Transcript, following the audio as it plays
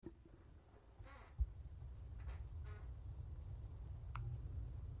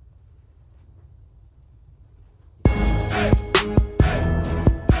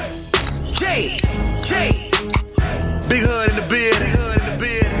Big hood in the beard.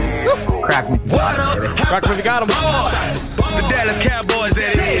 Crack me. What up? Crack him if you got him. The Dallas Cowboys,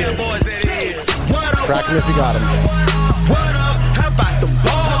 that is. What up? Crack him if you got him. What up? How about the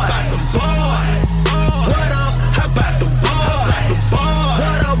boys? What up? How about the boys?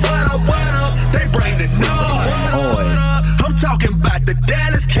 What up? They bring the noise. I'm talking about the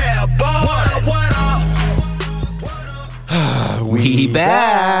Dallas Cowboys. What up? We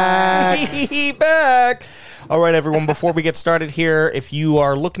back. We back. All right, everyone, before we get started here, if you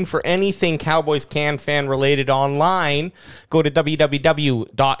are looking for anything Cowboys Can Fan related online, go to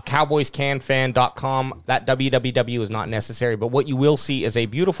www.cowboyscanfan.com. That www is not necessary, but what you will see is a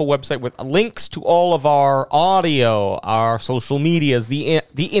beautiful website with links to all of our audio, our social medias, the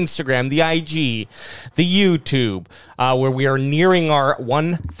Instagram, the IG, the YouTube, where we are nearing our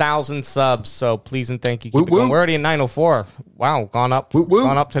 1,000 subs. So please and thank you. Keep it going. We're already at 904. Wow, gone up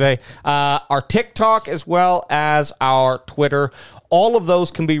today. Our TikTok as well as our Twitter. All of those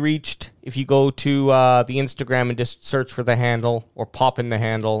can be reached if you go to the Instagram and just search for the handle or pop in the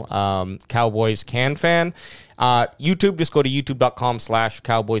handle, Cowboys Can Fan. YouTube, just go to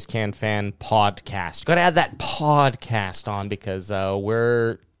youtube.com/Cowboys Can Fan podcast. Got to add that podcast on because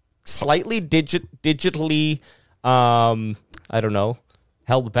we're slightly digitally, I don't know,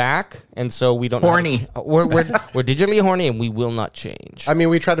 held back, and so we don't horny. We're digitally horny, and we will not change. I mean,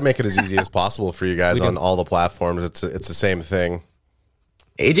 we try to make it as easy as possible for you guys on all the platforms. It's the same thing.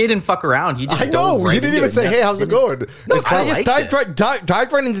 AJ didn't fuck around. He just I know. He didn't even say, "Hey, how's it going?" No, I just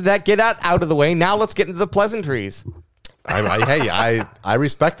dived right into that. Get out of the way. Now let's get into the pleasantries. I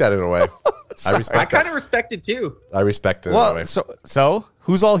respect that in a way. I kind of respect it too. I respect it in a way. So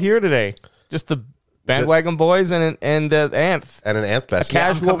who's all here today? Just the bandwagon boys and the Anth and an Anth fest.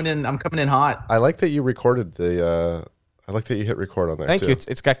 Casual. I'm coming in hot. I like that you recorded the. I like that you hit record on there. Thank you.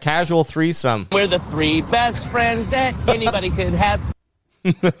 It's got casual threesome. We're the three best friends that anybody could have.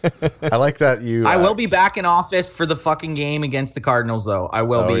 I like that you. I will be back in office for the fucking game against the Cardinals, though. I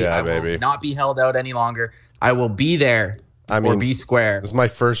will be. Yeah, I will baby. not be held out any longer. I will be there. Or be square. This is my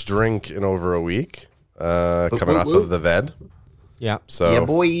first drink in over a week. Coming off of the VED. Yeah. So yeah,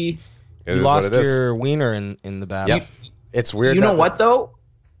 boy. You lost your wiener in the battle. Yep. It's weird. You know what though?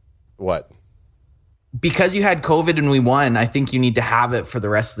 What? Because you had COVID and we won, I think you need to have it for the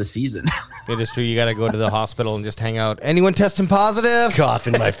rest of the season. It is true. You got to go to the hospital and just hang out. Anyone testing positive? Cough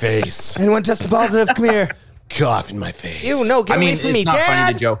in my face. Anyone testing positive? Come here. Cough in my face. Ew, no, get away from me, Dad. It's not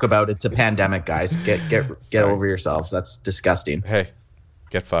funny to joke about. It's a pandemic, guys. Get over yourselves. That's disgusting. Hey,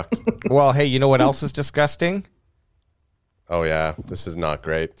 get fucked. Well, hey, you know what else is disgusting? Oh, yeah. This is not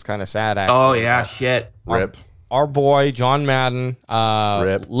great. It's kind of sad, actually. Oh, yeah, shit. Rip. Our boy, John Madden,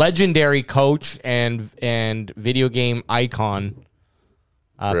 Rip. legendary coach and video game icon,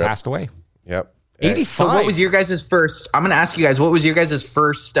 passed away. Yep. 85. So what was your guys' first? I'm going to ask you guys, what was your guys'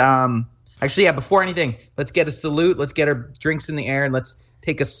 first? Actually, yeah, before anything, let's get a salute. Let's get our drinks in the air and let's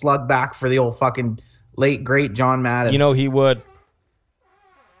take a slug back for the old fucking late, great John Madden. You know, he would.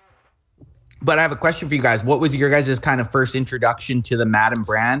 But I have a question for you guys. What was your guys' kind of first introduction to the Madden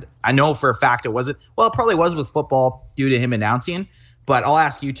brand? I know for a fact it wasn't. Well, it probably was with football due to him announcing. But I'll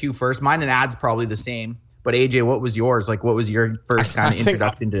ask you two first. Mine and Ad's probably the same. But AJ, what was yours? Like, what was your first kind of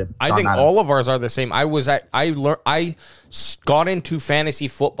introduction to? I think all of ours are the same. I got into fantasy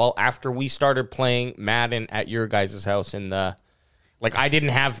football after we started playing Madden at your guys' house in the. Like, I didn't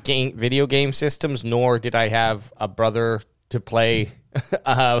have video game systems, nor did I have a brother to play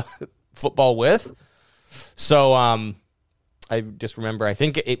football with. So I just remember, I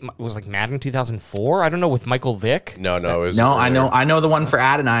think it was like Madden 2004. I don't know, with Michael Vick. No, it was I know the one for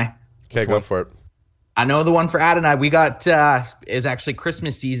Ad and I. Okay, go for it. I know the one for Ad and I. We got is actually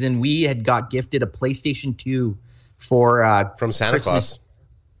Christmas season. We had got gifted a PlayStation 2 for from Santa Christmas, Claus.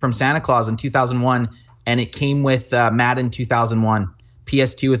 From Santa Claus in 2001, and it came with Madden 2001.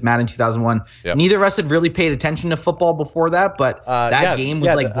 PS2 with Madden 2001. Yep. Neither of us had really paid attention to football before that, but that game was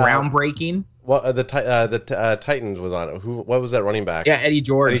groundbreaking. Well, the Titans was on it. What was that running back? Yeah, Eddie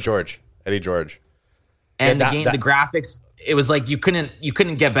George. And the graphics, it was like you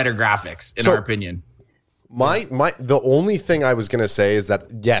couldn't get better graphics in our opinion. The only thing I was gonna say is that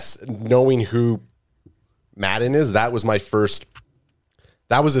yes, knowing who Madden is, that was my first.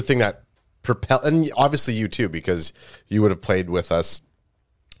 That was the thing that propelled, and obviously you too, because you would have played with us.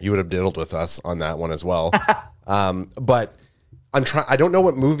 You would have diddled with us on that one as well. But I don't know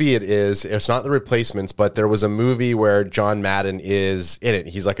what movie it is. It's not The Replacements, but there was a movie where John Madden is in it.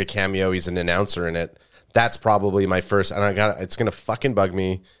 He's like a cameo. He's an announcer in it. That's probably my first, and it's going to fucking bug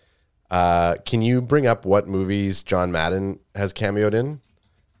me. Can you bring up what movies John Madden has cameoed in?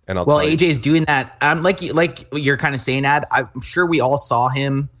 And I'll Well, tell you, AJ's doing that. Like you're kind of saying, Ad. I'm sure we all saw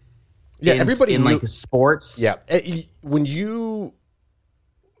him. yeah, in, everybody in knew, like sports. yeah. When you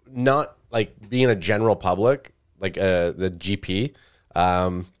not like being a general public, like the GP,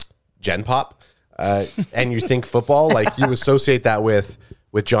 Gen Pop, and you think football, like you associate that with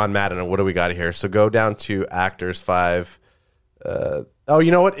John Madden. And what do we got here? So go down to actors 5. Oh,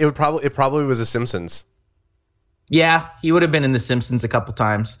 you know what? It probably was The Simpsons. Yeah, he would have been in The Simpsons a couple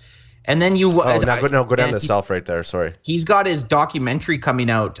times. And then you Go down to he- Self right there. Sorry. He's got his documentary coming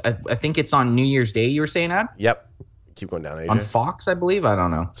out. I think it's on New Year's Day. You were saying that Yep. Keep going down, AJ. on Fox, I believe. I don't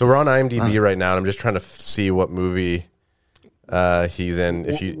know. So we're on IMDb right now, and I'm just trying to see what movie he's in.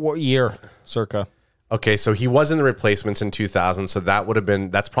 If you What year, circa? okay, so he was in The Replacements in 2000, so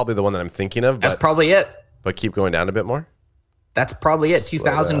that's probably the one that I'm thinking of. That's But probably it. keep going down a bit more. That's probably it.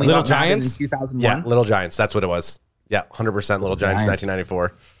 2000. We Little got Madden Giants? in 2001. Yeah, Little Giants. That's what it was. Yeah, 100% Little Giants, Giants.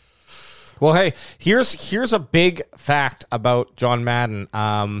 1994. Well, hey, here's a big fact about John Madden.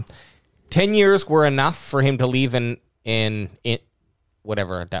 10 years were enough for him to leave in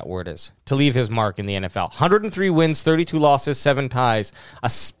whatever that word is, to leave his mark in the NFL. 103 wins, 32 losses, 7 ties, a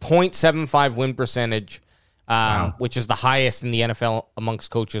 .75 win percentage, which is the highest in the NFL amongst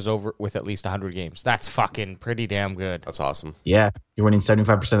coaches over with at least 100 games. That's fucking pretty damn good. That's awesome. Yeah, you're winning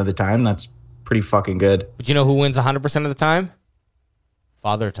 75% of the time. That's pretty fucking good. But you know who wins 100% of the time?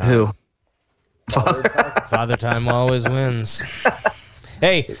 Father Time. Who? Father Time always wins.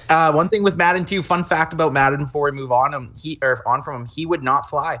 Hey, One thing with Madden too. Fun fact about Madden before we move on. He would not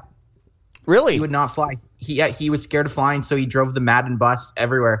fly. really? He would not fly. He was scared of flying, so he drove the Madden bus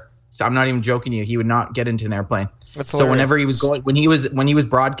everywhere. So I'm not even joking you. He would not get into an airplane. That's so hilarious. whenever he was going, when he was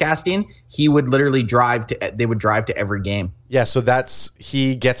broadcasting, he would literally they would drive to every game. Yeah, so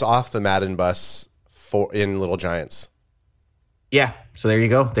he gets off the Madden bus in Little Giants. Yeah. So there you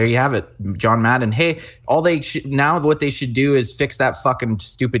go. There you have it. John Madden. Hey, now what they should do is fix that fucking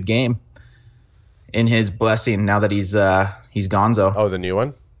stupid game in his blessing now that he's gonzo. Oh, the new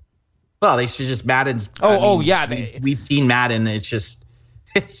one? Well, they should just Madden's. Yeah. We've seen Madden. It's just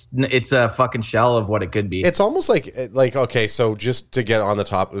it's a fucking shell of what it could be. It's almost like okay, so just to get on the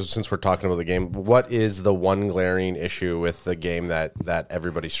top, since we're talking about the game, what is the one glaring issue with the game that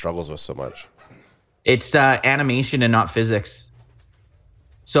everybody struggles with so much? It's animation and not physics.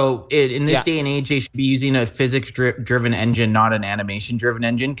 So in this day and age, they should be using a physics-driven engine, not an animation-driven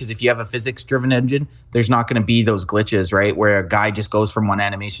engine. Because if you have a physics-driven engine, there's not going to be those glitches, right? Where a guy just goes from one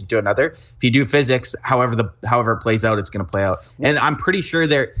animation to another. If you do physics, however it plays out, it's going to play out. And I'm pretty sure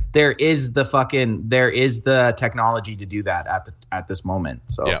there is the technology to do that at this moment.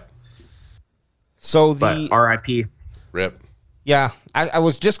 So Yeah. So but RIP. Rip. Yeah, I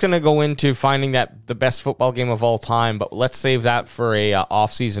was just going to go into finding that the best football game of all time, but let's save that for a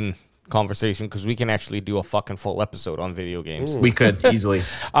off-season conversation because we can actually do a fucking full episode on video games. We could easily.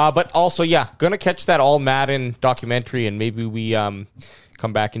 But also, yeah, going to catch that All Madden documentary, and maybe we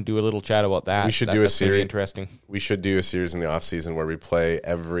come back and do a little chat about that. We should That's do a gonna be series. interesting. We should do a series in the off season where we play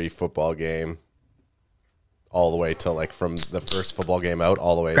every football game all the way till like from the first football game out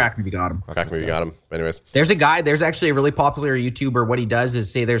all the way. Crack me, you got him. Crack me, you got him. Anyways, There's actually a really popular YouTuber. What he does is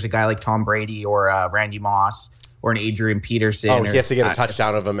say there's a guy like Tom Brady or Randy Moss or an Adrian Peterson. oh, he or, has to get a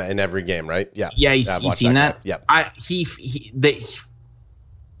touchdown of him in every game, right? Yeah. Yeah, I've you've watched seen that? guy. Yep.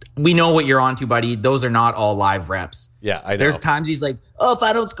 We know what you're onto, buddy. Those are not all live reps. Yeah, I know. There's times he's like, oh, if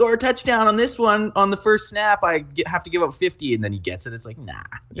I don't score a touchdown on this one on the first snap, have to give up 50, and then he gets it. It's like, nah.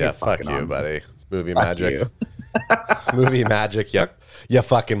 Yeah, you're fuck fucking you, on. buddy. Movie Fuck magic. you. Movie magic. Yep. You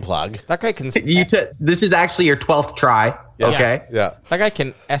fucking plug. That guy can. This is actually your 12th try. Yeah. Okay. Yeah. That guy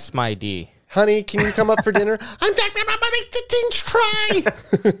can S my D. Honey, can you come up for dinner? I'm talking about my 15th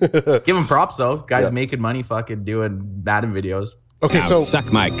try. Give him props, though. Guy's making money fucking doing Madden videos. Okay, so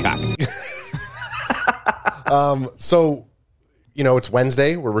Suck my cock. So, it's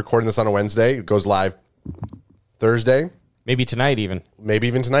Wednesday. We're recording this on a Wednesday. It goes live Thursday, Maybe tonight even. maybe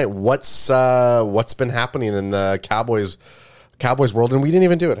even tonight. What's been happening in the Cowboys world? And we didn't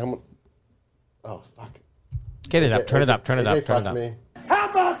even do it. Oh fuck! Get it up. Turn it up. Turn it up. Turn it up. How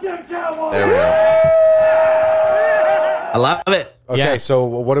about them Cowboys? There we go. I love it. Okay, Yeah. so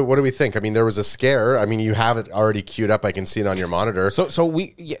what do we think? I mean, there was a scare. I mean, you have it already queued up. I can see it on your monitor. So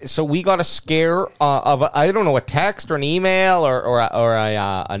we got a scare of I don't know, a text or an email or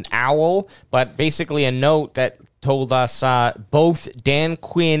an owl, but basically a note that told us both Dan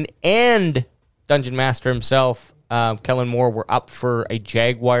Quinn and Dungeon Master himself, Kellen Moore, were up for a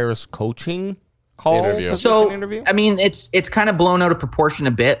Jaguars coaching call Interview. position So interview. I mean, it's kind of blown out of proportion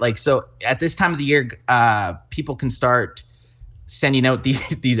a bit. Like, so at this time of the year, people can start sending out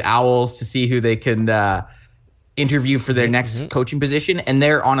these owls to see who they can interview for their next coaching position, and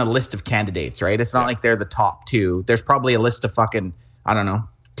they're on a list of candidates, right? It's not like they're the top 2. There's probably a list of fucking, I don't know,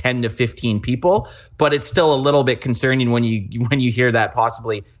 10 to 15 people, but it's still a little bit concerning when you hear that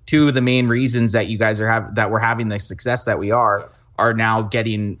possibly 2 of the main reasons that you guys that we're having the success that we are now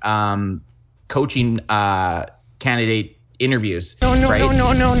getting coaching candidate interviews. No, right?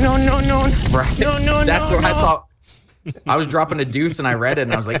 no. Right. No. That's what I thought. I was dropping a deuce and I read it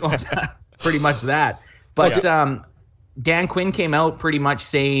and I was like, oh, pretty much that. But Dan Quinn came out pretty much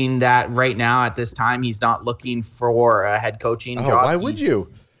saying that right now at this time he's not looking for a head coaching job. Why would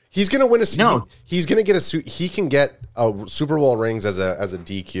you? He's going to win a No. He's going to get a suit. He can get Super Bowl rings as a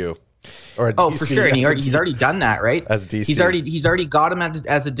DQ. Or a Oh, DC, for sure, and as he's already done that, right? As DC. he's already got him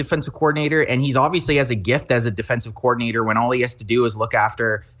as a defensive coordinator, and he's obviously has a gift as a defensive coordinator when all he has to do is look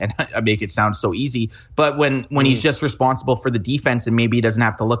after. And I make it sound so easy, but when he's just responsible for the defense, and maybe he doesn't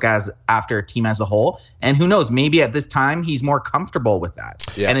have to look after a team as a whole. And who knows? Maybe at this time he's more comfortable with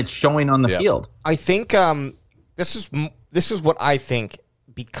that, and it's showing on the field. I think this is what I think,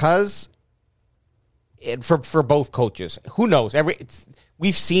 because for both coaches, who knows?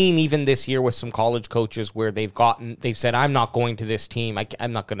 We've seen even this year with some college coaches where they've said, I'm not going to this team. I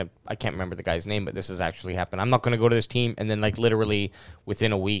can't remember the guy's name, but this has actually happened. I'm not going to go to this team. And then like literally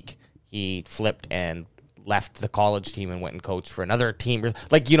within a week, he flipped and left the college team and went and coached for another team.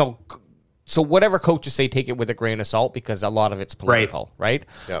 Like, so whatever coaches say, take it with a grain of salt, because a lot of it's political, right?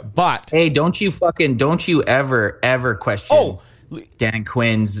 Yep. But Hey, don't you ever question Dan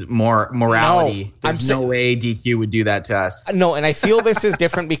Quinn's morality? No, There's no way DQ would do that to us. No, and I feel this is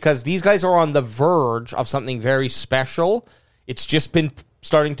different because these guys are on the verge of something very special. It's just been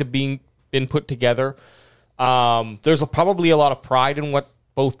starting to been put together. There's probably a lot of pride in what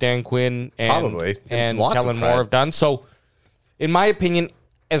both Dan Quinn and Kellen Moore have done. So, in my opinion,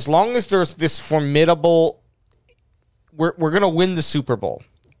 as long as there's this formidable, we're going to win the Super Bowl.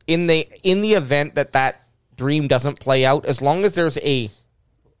 In the event that dream doesn't play out, as long as there's a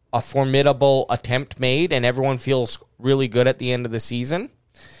formidable attempt made and everyone feels really good at the end of the season,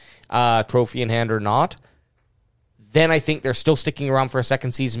 trophy in hand or not, then I think they're still sticking around for a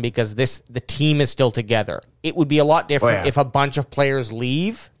second season because the team is still together. It would be a lot different if a bunch of players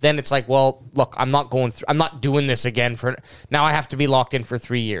leave. Then it's like, well, look, I'm not doing this again now. I have to be locked in for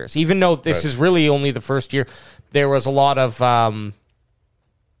 3 years, even though this is really only the first year. There was a lot of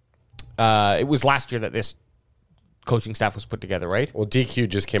it was last year that this coaching staff was put together, right? Well, DQ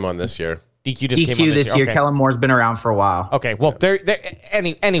just came on this year. DQ just came on this year. Okay. Kellen Moore's been around for a while. Okay, well,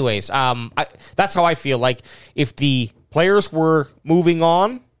 anyways, that's how I feel. Like, if the players were moving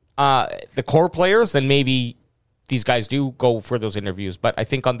on, the core players, then maybe these guys do go for those interviews. But I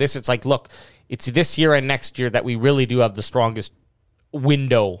think on this, it's like, look, it's this year and next year that we really do have the strongest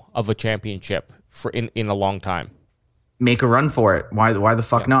window of a championship in a long time. Make a run for it. Why the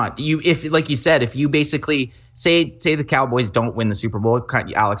fuck not? If like you said, if you basically say the Cowboys don't win the Super Bowl,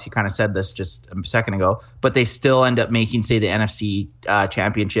 Alex, you kind of said this just a second ago, but they still end up making, say, the NFC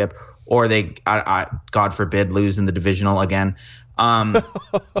championship, or they, God forbid, lose in the divisional again. That's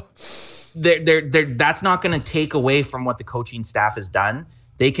not going to take away from what the coaching staff has done.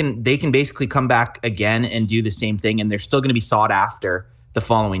 They can basically come back again and do the same thing, and they're still going to be sought after the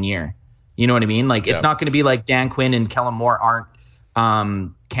following year. You know what I mean? Like, it's not going to be like Dan Quinn and Kellen Moore aren't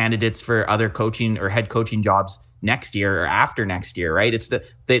candidates for other coaching or head coaching jobs next year or after next year, right? It's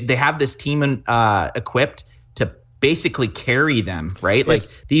they have this team equipped to basically carry them, right? Like,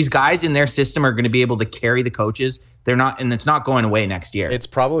 these guys in their system are going to be able to carry the coaches. They're not, and it's not going away next year. It's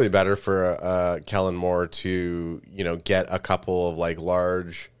probably better for Kellen Moore to, get a couple of like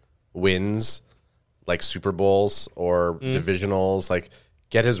large wins, like Super Bowls or divisionals, like,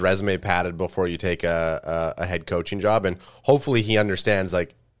 get his resume padded before you take a head coaching job. And hopefully he understands,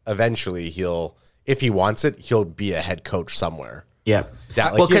 like, eventually if he wants it, he'll be a head coach somewhere. Yeah. He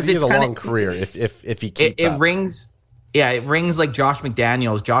has a long career if he keeps up. It rings like Josh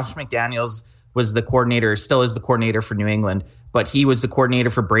McDaniels. Josh McDaniels was the coordinator, still is the coordinator for New England, but he was the coordinator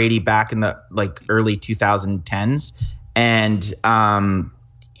for Brady back in the early 2010s. And,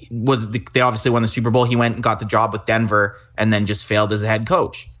 they obviously won the Super Bowl. He went and got the job with Denver and then just failed as a head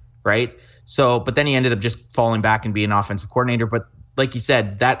coach, right? So, but then he ended up just falling back and being an offensive coordinator. But like you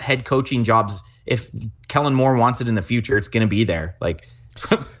said, that head coaching jobs, if Kellen Moore wants it in the future, it's going to be there. Like,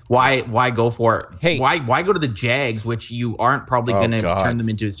 why go for it? Hey, why go to the Jags, which you aren't probably going to turn them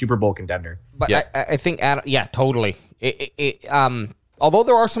into a Super Bowl contender? But I think, totally. Although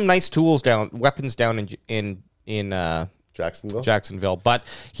there are some nice tools weapons down in Jacksonville. But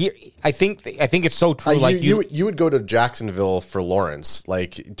I think it's so true. You would go to Jacksonville for Lawrence,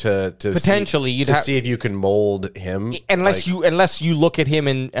 like to potentially see if you can mold him. Unless you look at him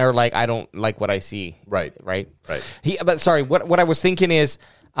and are like, I don't like what I see. Right. But sorry, what I was thinking is,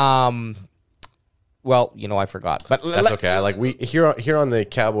 well, I forgot. But that's okay. We here on the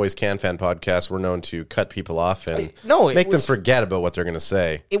Cowboys Can Fan podcast, we're known to cut people off and make them forget about what they're going to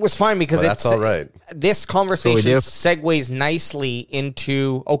say. It was fine because that's all right. This conversation segues nicely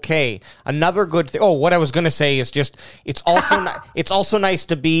into another good thing. Oh, what I was going to say is just it's also it's also nice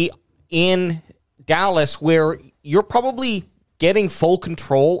to be in Dallas where you're probably getting full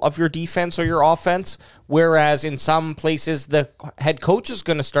control of your defense or your offense, whereas in some places the head coach is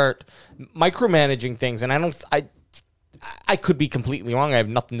going to start micromanaging things. And I could be completely wrong. I have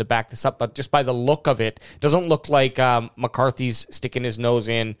nothing to back this up, but just by the look of it, it doesn't look like McCarthy's sticking his nose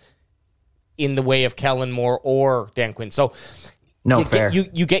in the way of Kellen Moore or Dan Quinn. So fair.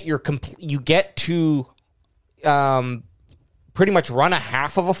 You get to pretty much run a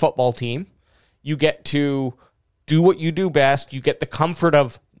half of a football team. You get to do what you do best. You get the comfort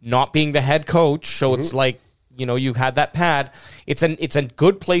of not being the head coach. So it's like, you had that pad. It's a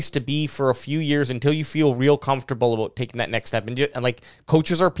good place to be for a few years until you feel real comfortable about taking that next step. And like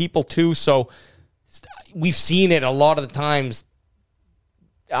coaches are people too. So we've seen it a lot of the times.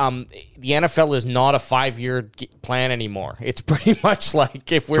 The NFL is not a 5-year plan anymore. It's pretty much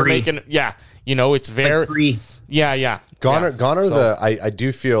like if we're making, it's very like 3. Yeah. Goner. I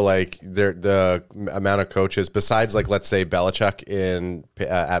do feel like the amount of coaches besides let's say Belichick in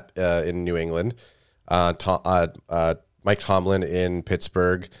New England, Mike Tomlin in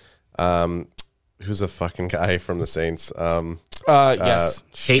Pittsburgh, who's the fucking guy from the Saints? Yes,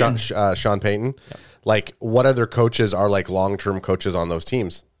 Sean Payton. Yep. Like, what other coaches are long-term coaches on those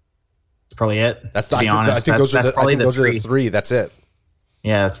teams? That's probably it. That's I think those are the 3. That's it.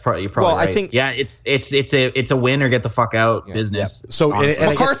 Yeah, that's probably. You're probably right. I think it's a win or get the fuck out business. Yeah. So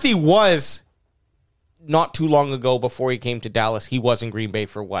and McCarthy was not too long ago before he came to Dallas. He was in Green Bay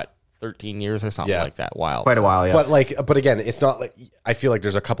for 13 years or something like that. Wild, quite a while. Yeah, but again, it's not like I feel like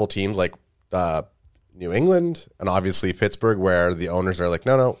there's a couple teams like New England and obviously Pittsburgh where the owners are like,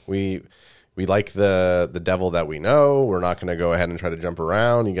 no, we like the devil that we know. We're not going to go ahead and try to jump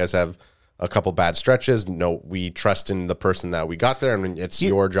around. You guys have a couple bad stretches. No, we trust in the person that we got there. I mean, it's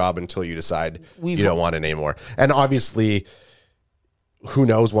your job until you decide you don't want it anymore. And obviously, who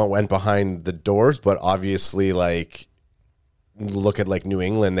knows what went behind the doors, but obviously, look at New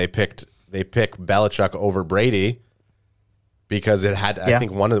England. They picked Belichick over Brady because it had. I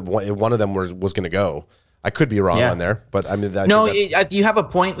think one of them was going to go. I could be wrong on there, but I mean, you have a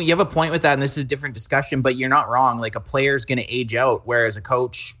point. You have a point with that, and this is a different discussion. But you're not wrong. Like a player's going to age out, whereas a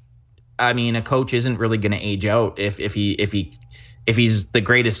coach isn't really going to age out if he's the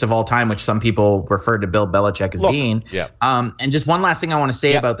greatest of all time, which some people refer to Bill Belichick as being. Yeah. And just one last thing I want to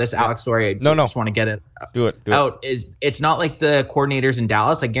say about this, Alex. Sorry, I just want to get it out. Is it's not like the coordinators in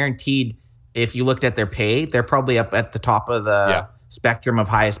Dallas. I guaranteed if you looked at their pay, they're probably up at the top of the spectrum of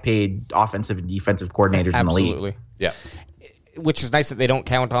highest paid offensive and defensive coordinators in the league. Absolutely. Yeah. Which is nice that they don't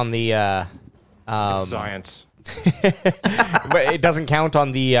count on the science. But it doesn't count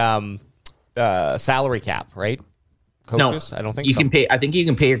on the salary cap, right? Coaches? No, I don't think you so. can pay. I think you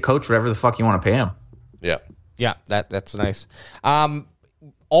can pay your coach whatever the fuck you want to pay him. Yeah. Yeah, that's nice.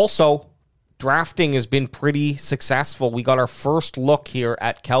 Also, drafting has been pretty successful. We got our first look here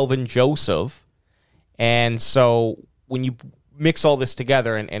at Kelvin Joseph. And so when you mix all this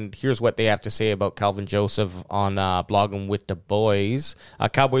together, and here's what they have to say about Kelvin Joseph on Blogging with the Boys.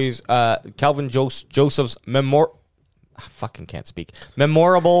 Kelvin Joseph's memorable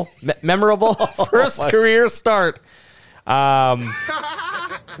first career start.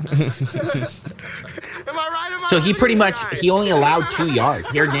 So he pretty much he only allowed 2 yards.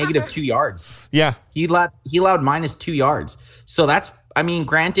 He had -2 yards. Yeah, he allowed -2 yards. So that's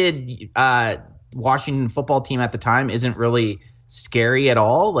granted, Washington football team at the time isn't really scary at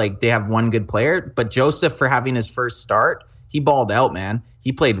all. Like they have one good player, but Joseph, for having his first start, he balled out, man.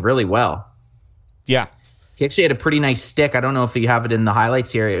 He played really well. Yeah. He actually had a pretty nice stick. I don't know if you have it in the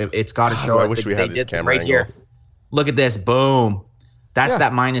highlights here. It's got to show. I wish we had this camera angle. Here. Look at this. Boom. That's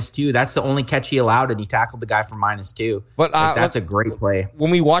that -2. That's the only catch he allowed, and he tackled the guy for -2. But that's a great play.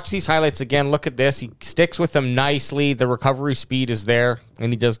 When we watch these highlights again, look at this. He sticks with them nicely. The recovery speed is there,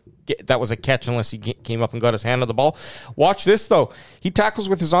 and he does get, that was a catch unless he came up and got his hand on the ball. Watch this, though. He tackles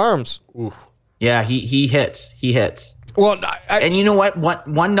with his arms. Oof. Yeah, he hits. He hits. Well, And you know what?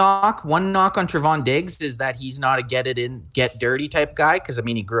 One knock on Trevon Diggs is that he's not a get it in, get dirty type guy. Because I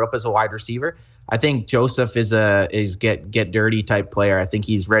mean, he grew up as a wide receiver. I think Joseph is get dirty type player. I think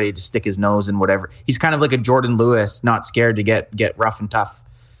he's ready to stick his nose in whatever. He's kind of like a Jordan Lewis, not scared to get rough and tough,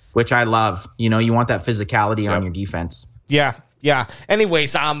 which I love. You know, you want that physicality on your defense. Yeah.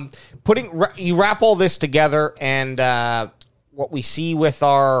 Anyways, you wrap all this together, and what we see with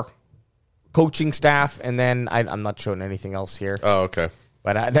our coaching staff, and then I'm not showing anything else here. Oh, okay.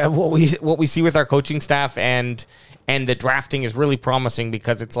 But what we see with our coaching staff and the drafting is really promising,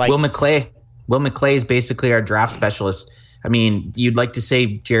 because it's like Will McClay is basically our draft specialist. I mean, you'd like to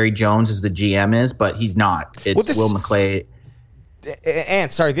say Jerry Jones is the GM is, but he's not. It's Will McClay.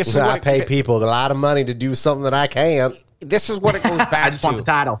 And sorry, this is what I pay people a lot of money to do something that I can't. This is what it goes back I just want the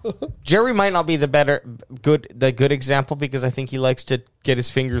title. Jerry might not be the good example, because I think he likes to get his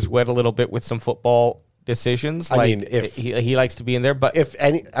fingers wet a little bit with some football decisions. I mean, if he likes to be in there, but if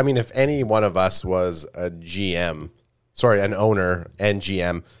any one of us was an owner and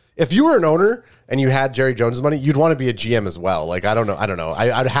GM, if you were an owner and you had Jerry Jones' money, you'd want to be a GM as well. Like, I don't know.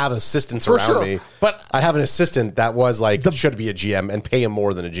 I'd have assistants around me, but I'd have an assistant that was like should be a GM and pay him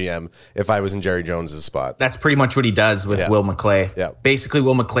more than a GM if I was in Jerry Jones' spot. That's pretty much what he does with Will McClay. Yeah. Basically,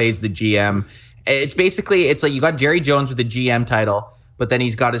 Will McClay's the GM. It's like you got Jerry Jones with the GM title, but then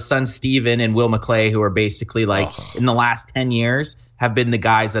he's got his son Steven and Will McClay, who are basically like in the last 10 years have been the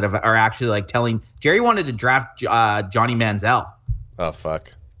guys that are actually like telling. Jerry wanted to draft Johnny Manziel. Oh,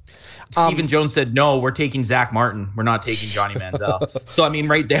 fuck. Stephen Jones said, no, we're taking Zach Martin. We're not taking Johnny Manziel. So, I mean,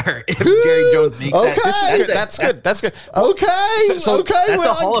 right there, if Jerry Jones makes That's good. Okay. So that's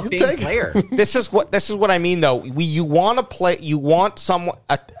a Hall of Fame player. This is what I mean, though. You want to play. You want someone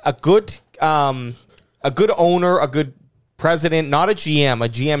a good owner, a good president, not a GM. A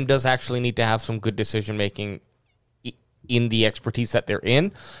GM does actually need to have some good decision making in the expertise that they're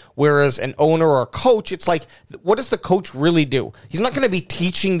in. Whereas an owner or a coach, it's like, what does the coach really do? He's not going to be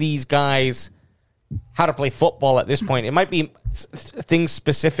teaching these guys how to play football at this point. It might be things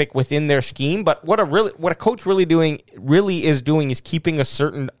specific within their scheme, but what a coach really is doing is keeping a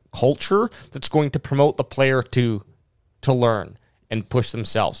certain culture that's going to promote the player to learn and push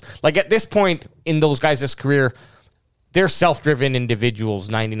themselves. Like at this point in those guys' career, they're self-driven individuals,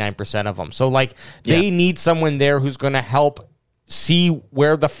 99% of them. So like they need someone there who's going to help see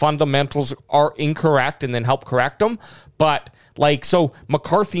where the fundamentals are incorrect and then help correct them. But like, so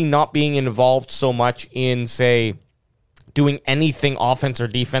McCarthy not being involved so much in, say, doing anything offense or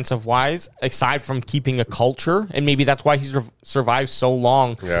defensive wise, aside from keeping a culture, and maybe that's why he's survived so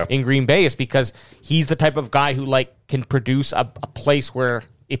long in Green Bay, is because he's the type of guy who like can produce a place where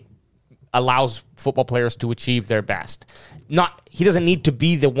it allows football players to achieve their best. He doesn't need to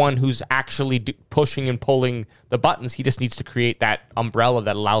be the one who's actually pushing and pulling the buttons. He just needs to create that umbrella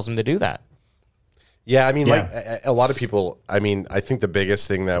that allows him to do that. Yeah, I mean, like a lot of people, I mean, I think the biggest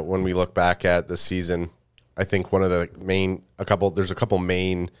thing that when we look back at the season, I think one of the there's a couple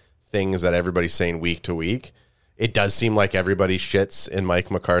main things that everybody's saying week to week. It does seem like everybody shits in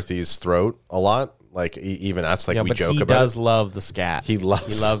Mike McCarthy's throat a lot. Like even us, like we joke about. He does love the scat. He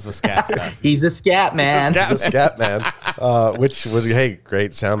loves the scat stuff. He's a scat man. He's a scat man. Which was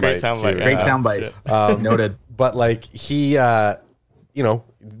great soundbite. Great soundbite. Noted. But like he, there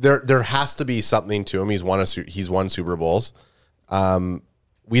has to be something to him. He's won Super Bowls.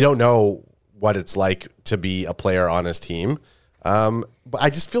 We don't know what it's like to be a player on his team. But I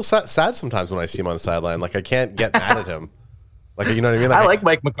just feel sad sometimes when I see him on the sideline. Like I can't get mad at him. Like, you know what I mean? Like, I like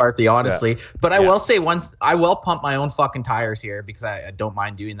Mike McCarthy, honestly. But I will say I will pump my own fucking tires here because I don't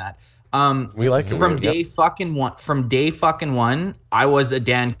mind doing that. We like it. From day fucking one, I was a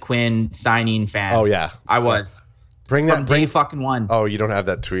Dan Quinn signing fan. Oh, yeah. I was. Bring that. Day fucking one. Oh, you don't have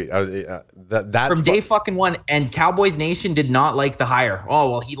that tweet. That's from day fucking one. And Cowboys Nation did not like the hire. Oh,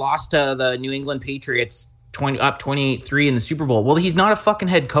 well, he lost to the New England Patriots 28-3 in the Super Bowl. Well, he's not a fucking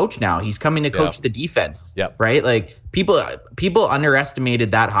head coach now. He's coming to coach the defense. Yep. Right? Like people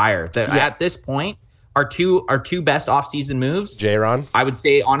underestimated that hire. At this point, our two best offseason moves. J-Ron. I would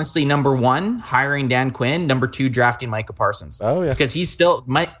say honestly, number one, hiring Dan Quinn. Number two, drafting Micah Parsons. Oh yeah. Because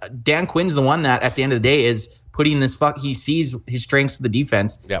Dan Quinn's the one that at the end of the day is putting he sees his strengths of the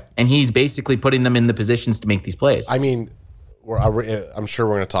defense. Yep. And he's basically putting them in the positions to make these plays. I mean, I'm sure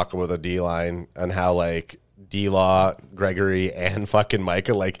we're going to talk about the D-line and how like D-Law, Gregory, and fucking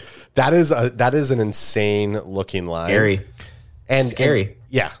Micah, like that is an insane looking line. Scary. And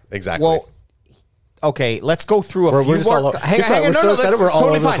yeah, exactly. Well, okay, let's go through a few more. Hang on, we're so excited. We're all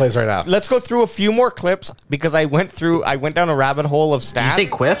over the place right now. Let's go through a few more clips because I went down a rabbit hole of stats. Did you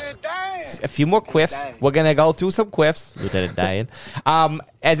say quiffs? a few more quiffs. We're gonna go through some quiffs. Lieutenant Diane.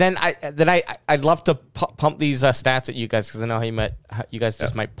 And then I'd love to pump these stats at you guys because I know how you guys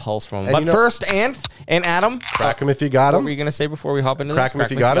just might pulse from them. But first, and Adam, crack them if you got them. What were you gonna say before we hop into Crack this? them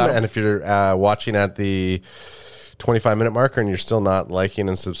if you got them. And if you're watching at the 25-minute marker and you're still not liking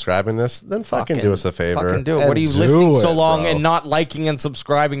and subscribing this, then fucking do us a favor. Fucking do it. What are you listening so long and not liking and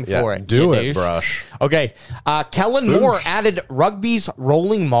subscribing for it? Do it, brush. Okay. Kellen Moore added rugby's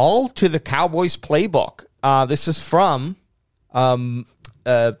rolling maul to the Cowboys playbook. This is from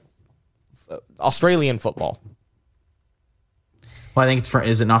Australian football. Well, I think it's from.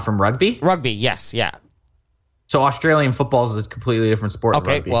 Is it not from rugby? Rugby, yes, yeah. So Australian football is a completely different sport.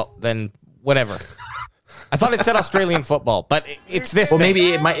 Okay, rugby. well then, whatever. I thought it said Australian football, but it's this. Well, thing.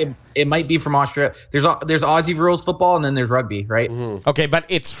 maybe it might be from Australia. There's Aussie rules football and then there's rugby, right? Mm-hmm. Okay, but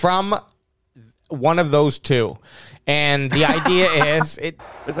it's from one of those two, and the idea is it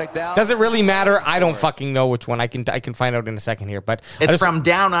doesn't really matter. I don't fucking know which one. I can find out in a second here, but It's from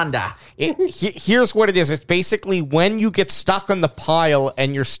down under. Here's what it is. It's basically when you get stuck on the pile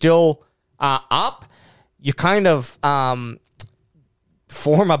and you're still up, you kind of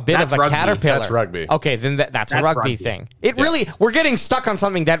form a bit That's of a rugby. caterpillar. That's rugby. Okay, then that's a rugby rugby. thing. We're getting stuck on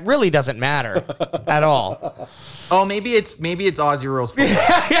something that really doesn't matter at all. Oh, maybe it's Aussie rules football.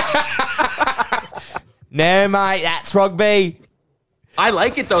 No, mate, that's rugby. I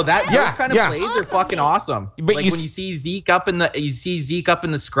like it though. Those kind of yeah. plays are fucking awesome. But Like you when s- you see Zeke up in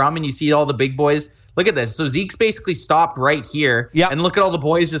the scrum and you see all the big boys. Look at this. So Zeke's basically stopped right here. Yep. And look at all the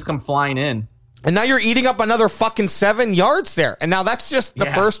boys just come flying in. And now you're eating up another fucking 7 yards there. And now that's just the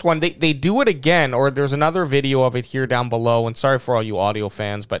first one. They do it again, or there's another video of it here down below. And sorry for all you audio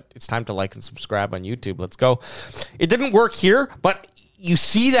fans, but it's time to like and subscribe on YouTube. Let's go. It didn't work here, but you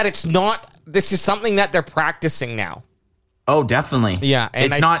see that this is something that they're practicing now. Oh, definitely. Yeah,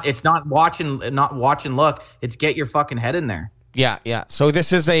 and it's not watch and look. It's get your fucking head in there. Yeah. So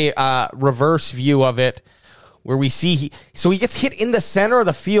this is a reverse view of it where we see he gets hit in the center of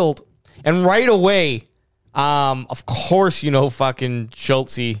the field. And right away, of course, fucking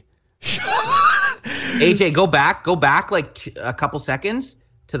Schultze. AJ, go back like a couple seconds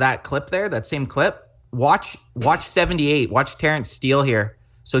to that clip there, that same clip. Watch 78. Watch Terrence Steele here.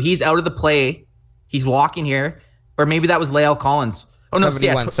 So he's out of the play. He's walking here. Or maybe that was Lael Collins. Oh, no,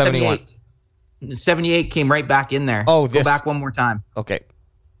 71. 78 came right back in there. Oh, go back one more time. Okay.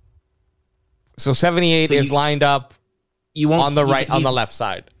 So 78 is lined up You won't on the he's- right, on the he's- left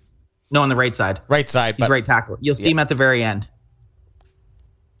side. No, on the right side. Right side. He's but- right tackle. You'll see him at the very end.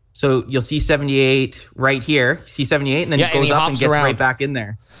 So you'll see 78 right here. See 78, and then Yeah, he and goes he up hops and gets around. right back in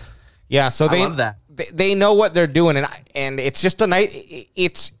there. Yeah, so I love that. They know what they're doing, and it's just a night.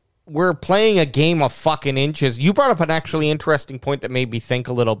 We're playing a game of fucking inches. You brought up an actually interesting point that made me think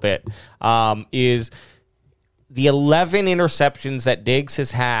a little bit. Is the 11 interceptions that Diggs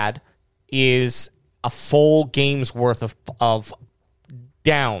has had is a full game's worth of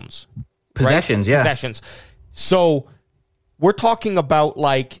downs. Possessions, right? yeah. Possessions. So we're talking about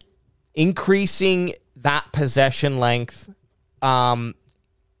like increasing that possession length.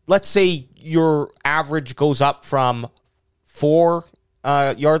 Let's say your average goes up from 4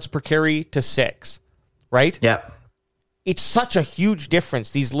 yards per carry to 6, right? Yeah. It's such a huge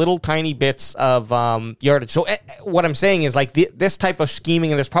difference, these little tiny bits of yardage. So what I'm saying is like this type of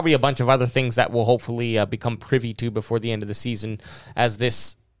scheming, and there's probably a bunch of other things that we'll hopefully become privy to before the end of the season as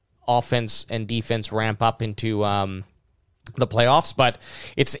this offense and defense ramp up into the playoffs. But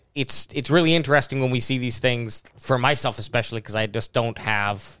it's really interesting when we see these things, for myself especially, because I just don't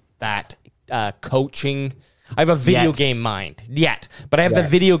have that coaching. I have a video game mind yet, but I have the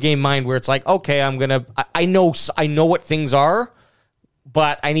video game mind where it's like, okay, I know what things are,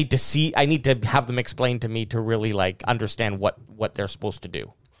 but I need to have them explained to me to really like understand what they're supposed to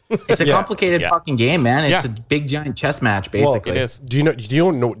do. It's a complicated fucking game, man. It's Yeah. a big giant chess match, basically. It is. Do you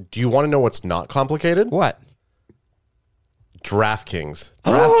want to know what's not complicated? What? DraftKings.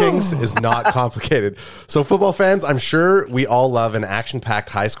 DraftKings is not complicated. So, football fans, I'm sure we all love an action-packed,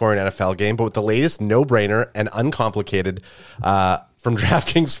 high-scoring NFL game, but with the latest no-brainer and uncomplicated from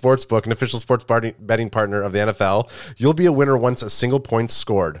DraftKings Sportsbook, an official sports betting partner of the NFL, you'll be a winner once a single point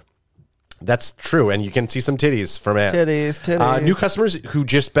scored. That's true, and you can see some titties from it. Titties. New customers who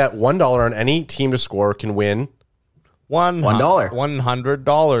just bet $1 on any team to score can win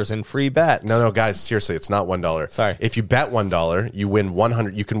 $100 in free bets. No, guys, seriously, it's not $1. Sorry. If you bet $1, you win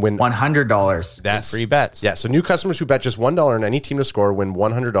 100. You can win $100. That's free bets. Yeah, so new customers who bet just $1 on any team to score win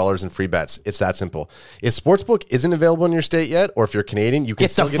 $100 in free bets. It's that simple. If Sportsbook isn't available in your state yet, or if you're Canadian, you can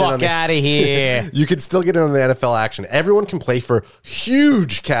Get the fuck out of here. You can still get in on the NFL action. Everyone can play for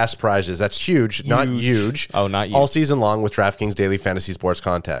huge cash prizes. That's huge, not huge. Oh, not huge. All season long with DraftKings Daily Fantasy Sports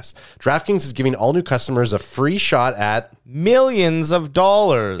Contest. DraftKings is giving all new customers a free shot at millions of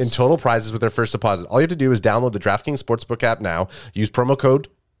dollars in total prizes with their first deposit. All you have to do is download the DraftKings Sportsbook app now. Use promo code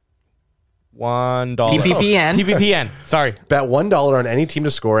 $1. TPPN. Sorry. Bet $1 on any team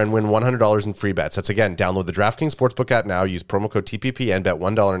to score and win $100 in free bets. That's again, download the DraftKings Sportsbook app now. Use promo code TPPN. Bet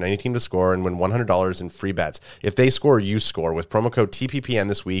 $1 on any team to score and win $100 in free bets. If they score, you score with promo code TPPN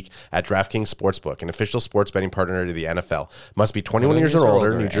this week at DraftKings Sportsbook, an official sports betting partner to the NFL. Must be 21 years or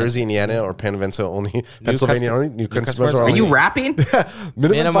older. New Jersey, Indiana, or Pennsylvania only. Pennsylvania only. New customers Are only. you rapping?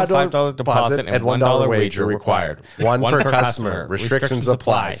 Minimum $5 deposit and $1 wager required. One per customer. Restrictions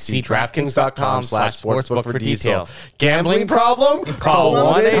apply. See DraftKings.com/sportsbook for details. Gambling problem? Call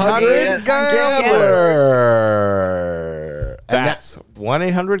 1-800-GAMBLER. And That's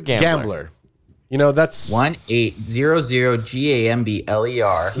 1-800-GAMBLER. Gambler. You know, that's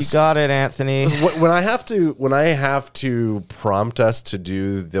 1-800-GAMBLER. You got it, Anthony. when I have to prompt us to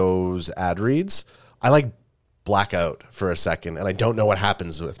do those ad reads, I like black out for a second and I don't know what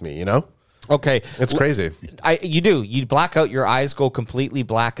happens with me, you know? Okay. It's crazy. You do. You black out, your eyes go completely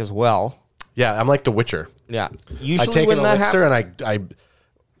black as well. Yeah, I'm like The Witcher. Yeah. I Usually take when an that elixir happens. and I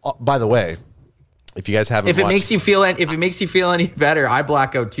by the way, if you guys haven't If it watched, makes you feel any better, I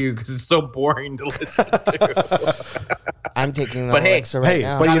black out too because it's so boring to listen to. I'm taking the But hey, elixir right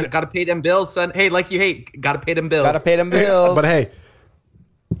now. but gotta pay them bills, son. Hey, like you hate, gotta pay them bills. Gotta pay them bills. but hey,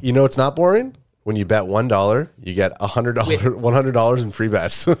 you know it's not boring? When you bet $1, you get $100 in free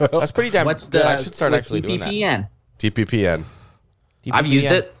bets. That's pretty damn What's good. the I should start actually doing that. TPPN? TPPN. I've used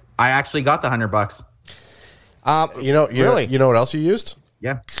it. I actually got the $100. You know Really? You know what else you used?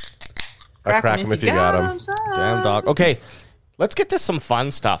 Yeah. I crack them if you got them. Damn dog. Okay, let's get to some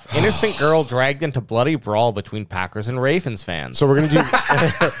fun stuff. Innocent girl dragged into bloody brawl between Packers and Ravens fans. So we're gonna do.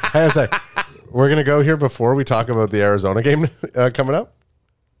 Hang on a sec. We're gonna go here before we talk about the Arizona game coming up.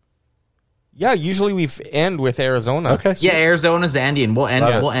 yeah, usually we end with Arizona. Okay. Yeah, Arizona's the ending. We'll end.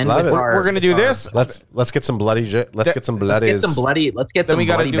 Love it. We'll end Love with it. our. We're gonna do this. Let's get some bloody. Let's get some bloody. Let's get Then some we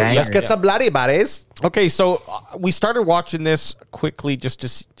gotta bloody do- bangers. Let's get some bloody buddies. Okay, so we started watching this quickly just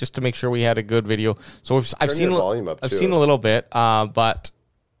to make sure we had a good video. So I've Turn seen your volume up, I've too. seen a little bit, but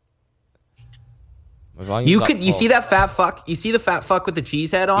my volume's You up could. You full. see that fat fuck? You see the fat fuck with the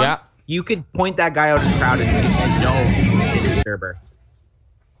cheese head on? Yeah. You could point that guy out in the crowd and know he's a kid disturber.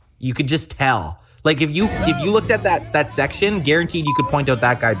 You could just tell. Like if you looked at that section, guaranteed you could point out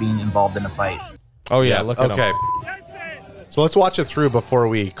that guy being involved in a fight. Oh yeah, look at him. Okay. So let's watch it through before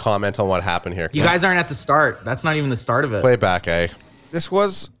we comment on what happened here. You guys aren't at the start. That's not even the start of it. Play it back, eh? This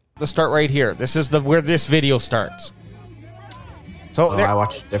was the start right here. This is where this video starts. So Oh, I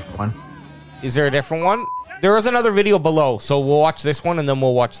watched a different one. is there a different one? There is another video below, so we'll watch this one and then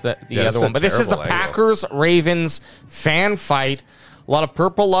we'll watch the Yeah, other this is one. a But this is the terrible angle. Packers Ravens fan fight. A lot of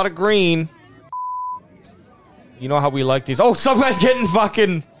purple, a lot of green. You know how we like these. Oh, some guy's getting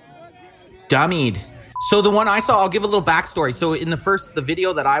fucking Dummied. So the one I saw, I'll give a little backstory. So in the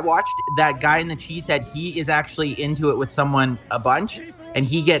video that I watched, that guy in the cheesehead, he is actually into it with someone a bunch, and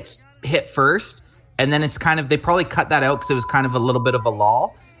he gets hit first, and then it's kind of, they probably cut that out because it was kind of a little bit of a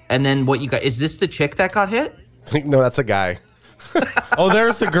lull. And then what you got, is this the chick that got hit? No, that's a guy. Oh,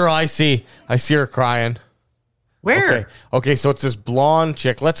 there's the girl I see. I see her crying. Where? Okay, so it's this blonde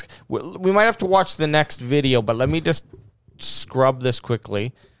chick. We might have to watch the next video, but let me just scrub this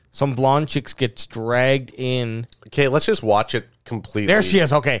quickly. Some blonde chicks gets dragged in. Okay, let's just watch it completely. There she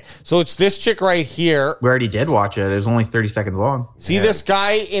is. Okay, so it's this chick right here. We already did watch it. It was only 30 seconds long. See this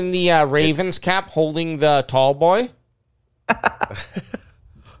guy in the Ravens cap holding the tall boy?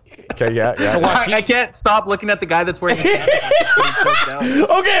 Okay, yeah. So watch, I can't stop looking at the guy that's wearing the cap.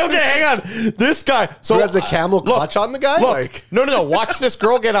 okay, hang on. This guy. So Who has a camel clutch on the guy? Look, Like, no. Watch this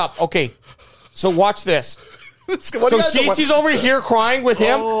girl get up. Okay, so watch this. So she's over here crying with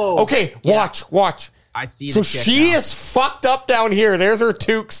him. Oh, Okay, watch. I see. So the chick she now. is fucked up down here. There's her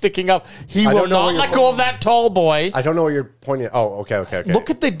toque sticking up. He I will don't know not what let you're- go of that tall boy. I don't know what you're pointing at. Oh, okay. Look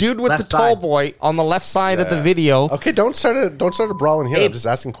at the dude with Left the tall side. boy on the left side of the video. Okay, don't start a brawl in here. Hey, I'm just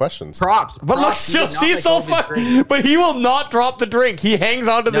asking questions. props. But look, props. He did not she's let so go of his fun. drink. But he will not drop the drink. He hangs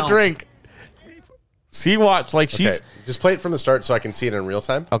on to the No. drink. See, watch. Like Okay, she's just play it from the start so I can see it in real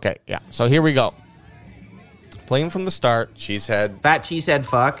time. okay. Yeah. So here we go. playing from the start. Cheesehead. Fat cheesehead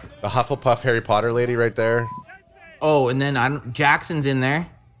fuck. The Hufflepuff Harry Potter lady right there. Oh, and then Jackson's in there.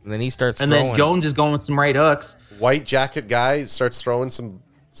 And then he starts And throwing. then Jones is going with some right hooks. White jacket guy starts throwing some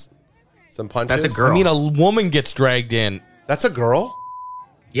punches. That's a girl. I mean, a woman gets dragged in. That's a girl?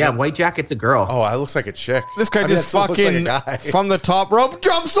 Yeah, white jacket's a girl. Oh, that looks like a chick. This guy just that still looks fucking like a guy. from the top rope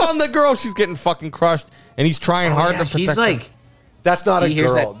jumps on the girl. She's getting fucking crushed, and he's trying hard to protect she's her. like, That's not See, a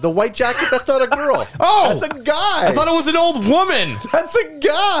here's girl. that- The white jacket, that's not a girl. Oh! That's a guy. I thought it was an old woman. That's a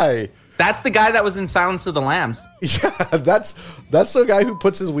guy. that's the guy that was in Silence of the Lambs. Yeah, that's the guy who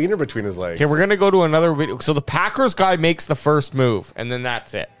puts his wiener between his legs. Okay, we're gonna go to another video. So the Packers guy makes the first move, and then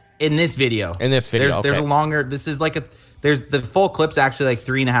that's it. In this video. In this video, There's okay. a longer, this is like there's the full clip's actually like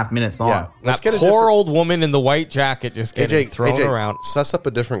 3.5 minutes long. Yeah. Let's That get a poor different- old woman in the white jacket just getting thrown around. Suss up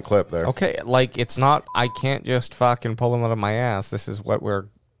a different clip there. Okay, like it's not. I can't just fucking pull them out of my ass. This is what we're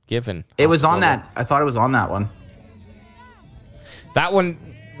given. It was on that. I thought it was on that one. That one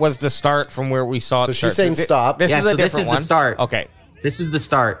was the start from where we saw. So it she's start. saying stop. This Yeah, is a so this different is the one. start. Okay. This is the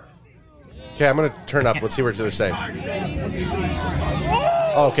start. Okay, I'm gonna turn up. Let's see what they're saying.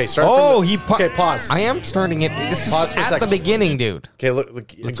 Oh, okay, start. Oh, from the, he. okay, pause. I am starting it. This is Pause for a at second. the beginning, dude. Okay,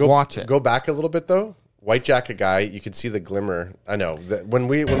 look. Let's go, watch it. Go back a little bit though. White jacket guy, you can see the glimmer. I know that when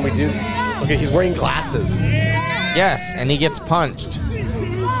we do. Okay, he's wearing glasses. Yes, and he gets punched.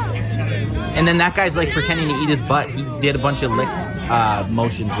 And then that guy's like pretending to eat his butt. He did a bunch of lick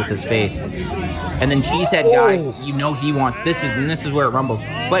motions with his face. And then Cheesehead guy, you know he wants this is where it rumbles.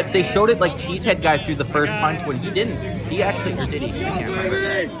 But they showed it like Cheesehead guy threw the first punch when he didn't. He actually or did he? I can't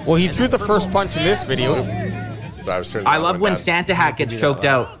remember. Well, he threw the first punch in this video. So I was turning. I that love one when down. Santa Hat gets choked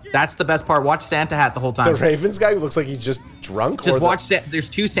out. That's the best part. Watch Santa Hat the whole time. The Ravens guy looks like he's just drunk. Just or the- watch. There's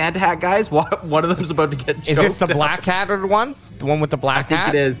two Santa Hat guys. One of them's about to get choked Is this the out. black hat or the one? The one with the black think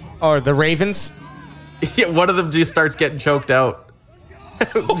hat? it is. Or the Ravens? Yeah, one of them just starts getting choked out.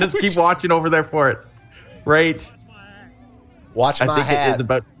 Just keep watching over there for it. Right. Watch I my think hat. it is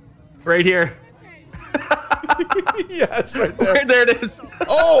about right here. Yes, right there. Right there it is.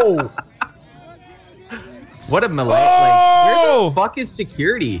 Oh, What a melee. Oh! Like, where the fuck is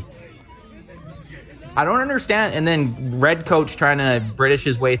security? I don't understand. And then red coach trying to British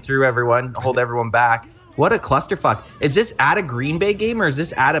his way through everyone, hold everyone back. What a clusterfuck. Is this at a Green Bay game or is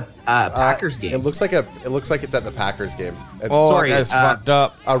this at a Packers game? It looks like it's at the Packers game. Oh, Sorry, that guy's fucked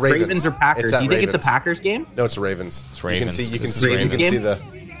up. Ravens or Packers? It's at You think it's a Ravens. Packers game? No, it's Ravens. It's Ravens. You can It's see. You Ravens can game? see the.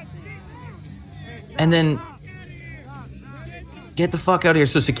 And then get the fuck out of here.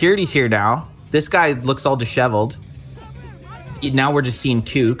 So security's here now. This guy looks all disheveled. Now we're just seeing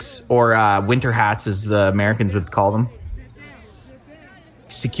toques or winter hats, as the Americans would call them.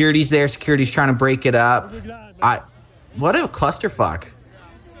 Security's there. Security's trying to break it up. What a clusterfuck.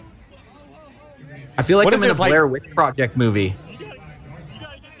 I feel like What I'm is in a this, like- Blair Witch Project movie.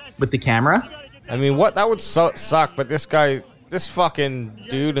 With the camera? I mean, what? That would suck, but this fucking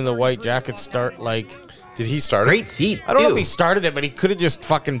dude in the white jacket start, like... Did he start? Great seat. I don't know too. if he started it, but he could have just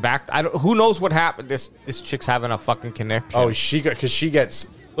fucking backed. Who knows what happened? This chick's having a fucking connection. Oh, because she gets.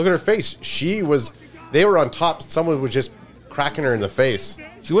 Look at her face. They were on top. Someone was just cracking her in the face.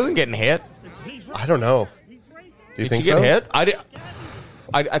 She wasn't getting hit. I don't know. Do you Did think she get so? hit?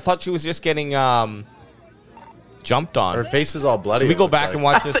 I thought she was just getting jumped on. Her face is all bloody. Should we it go looks back like. and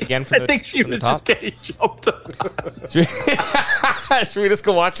watch this again from I the, think she from the was top? just getting jumped on. Should we just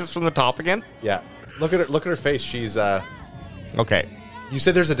go watch this from the top again? Yeah. Look at her face. She's. Okay. You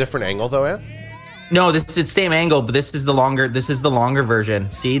said there's a different angle though, Anth? No, this is the same angle, but this is the longer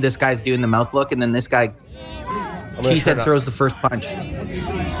version. See, this guy's doing the mouth look, and then this guy, I'm gonna turn Cheesehead up. throws the first punch.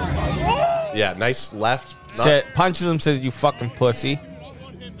 Yeah, nice left. Punches him, says, "You fucking pussy."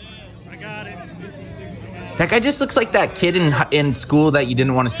 That guy just looks like that kid in school that you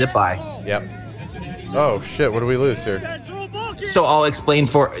didn't want to sit by. Yep. Oh shit! What do we lose here? So I'll explain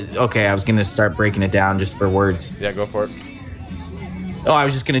okay, I was going to start breaking it down just for words. Yeah, go for it. Oh, I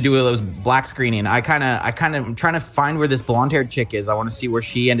was just going to do those black screening. I kind of I'm trying to find where this blonde-haired chick is. I want to see where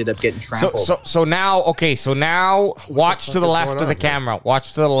she ended up getting trampled. So now watch to the is left going of the on, camera.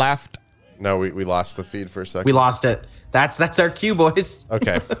 Watch to the left. No, we lost the feed for a second. we lost it. That's our cue, boys.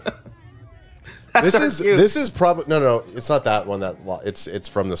 Okay. That's our cue. This is probably no. It's not that one. It's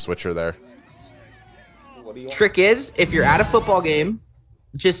from the switcher there. Trick is, if you're at a football game,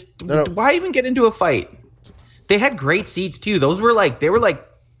 just No. why even get into a fight? They had great seats too. They were like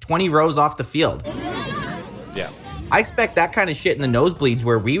 20 rows off the field. Yeah. I expect that kind of shit in the nosebleeds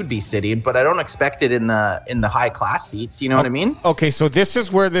where we would be sitting, but I don't expect it in the high class seats. You know what I mean? Okay, so this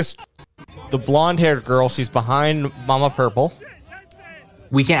is where the blonde-haired girl. She's behind Mama Purple.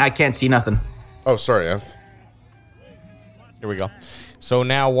 I can't see nothing. Oh, sorry, Anth. Here we go. So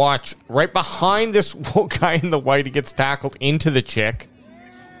now watch right behind this guy in the white. He gets tackled into the chick.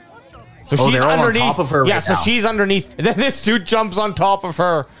 So she's they're all on underneath. top of her Yeah, right so now. she's underneath. And then this dude jumps on top of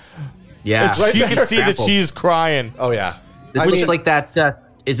her. Yeah. She can see that she's crying. Oh yeah. This looks like that.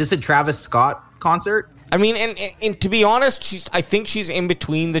 Is this a Travis Scott concert? I mean, and to be honest, I think she's in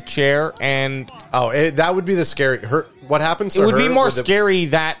between the chair and that would be the scary. What happens? it would be more scary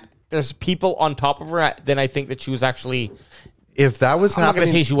that there's people on top of her than I think that she was actually. If that was I'm not going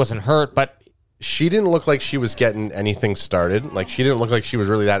happening, to say she wasn't hurt, but she didn't look like she was getting anything started. Like she didn't look like she was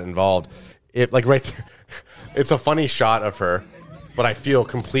really that involved. It like right there, it's a funny shot of her, but I feel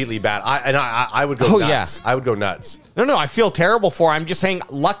completely bad. I would go nuts. Yeah. I would go nuts. No, I feel terrible for her. I'm just saying,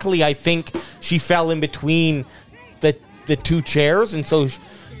 luckily, I think she fell in between the two chairs, and so she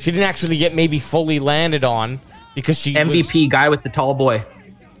didn't actually get maybe fully landed on because she MVP guy with the tall boy.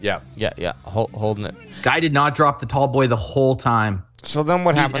 Yeah. Yeah, holding it. Guy did not drop the tall boy the whole time. So then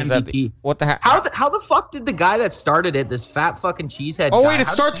what He's happens MVP. what the heck? How the fuck did the guy that started it, this fat fucking cheesehead? Oh, guy, wait, it how did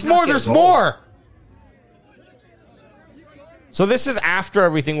starts he not more. get There's rolled? more. So this is after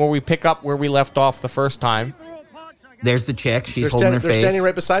everything where we pick up where we left off the first time. There's the chick. She's They're, holding her they're face. standing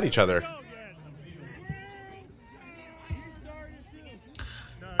right beside each other.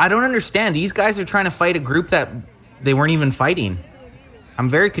 I don't understand. These guys are trying to fight a group that they weren't even fighting. I'm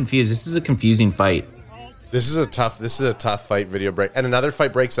very confused. This is a confusing fight. This is a tough fight. Video break, and another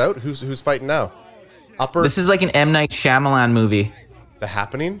fight breaks out. Who's fighting now? Upper. This is like an M. Night Shyamalan movie. The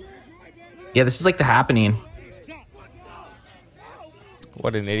Happening. Yeah, this is like The Happening.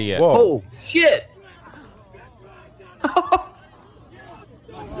 What an idiot. Whoa. Oh, shit.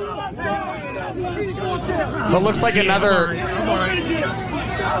 So it looks like another.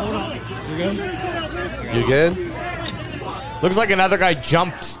 You good? Looks like another guy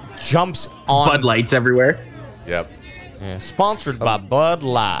jumps on. Bud Lights everywhere. Yep. Yeah, sponsored by Bud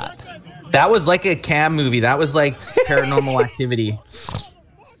Light. That was like a Cam movie. That was like Paranormal Activity.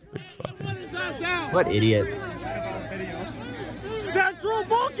 What idiots. Central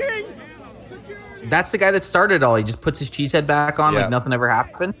booking. That's the guy that started it all. He just puts his cheese head back on Yeah. like nothing ever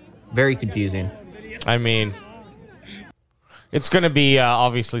happened. Very confusing. I mean, it's going to be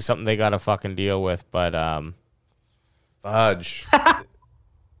obviously something they got to fucking deal with, but Fudge. this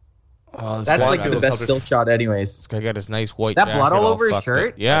That's guy like got the his- best still shot anyways. This guy got his nice white That jacket blood all over his fucked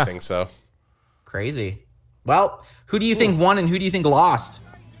shirt? up. Yeah. I think so. Crazy. Well, who do you think won and who do you think lost?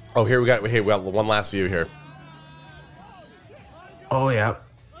 Oh, here we got one last view here. Oh, yeah.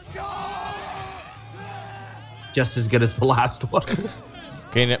 Just as good as the last one.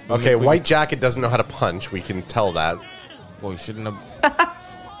 Okay, White Jacket doesn't know how to punch. We can tell that. Well, we shouldn't have.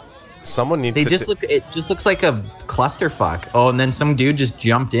 Someone needs They to. just look. It just looks like a clusterfuck. Oh, and then some dude just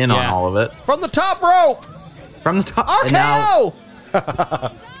jumped in on Yeah. all of it From the top rope! from the top. And now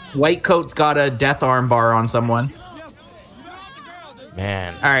RKO! White Coat's got a death arm bar on someone.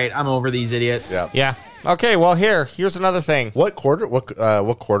 Man. All right, I'm over these idiots. Yeah. Yeah. Okay, well, here's another thing. What quarter? What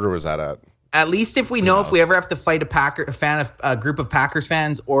quarter was that at? At least if we know if we ever have to fight a group of Packers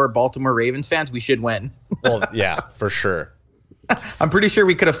fans or Baltimore Ravens fans, we should win. Well, yeah, for sure. I'm pretty sure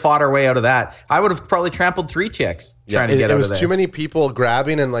we could have fought our way out of that. I would have probably trampled 3 chicks trying to it, get it out was of there. too many people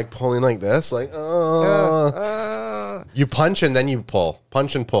grabbing and like pulling like this, like you punch and then you pull,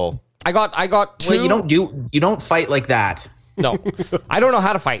 punch and pull. I got two. Wait, you don't fight like that. No, I don't know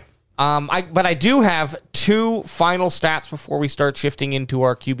how to fight. But I do have 2 final stats before we start shifting into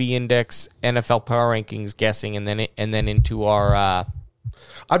our QB index, NFL power rankings, guessing, and then into our.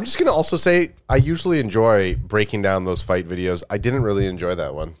 I'm just gonna also say I usually enjoy breaking down those fight videos. I didn't really enjoy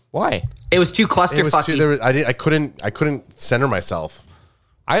that one. Why? It was too It was too, clusterfucky. I couldn't center myself.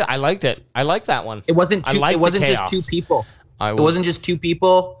 I liked it. I liked that one. It wasn't I two, liked it the wasn't just chaos. 2 people. I It was- wasn't just 2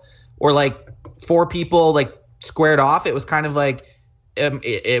 people or like 4 people like squared off. It was kind of like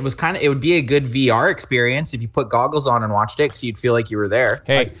it would be a good VR experience if you put goggles on and watched it, so you'd feel like you were there.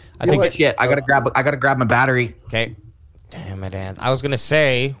 Hey, I Holy think shit! I gotta grab my battery. Okay. Damn it, Ant. I was gonna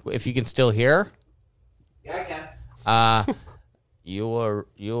say if you can still hear. Yeah, I can. You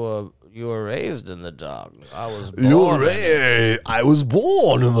were raised in the dark. I was born. I was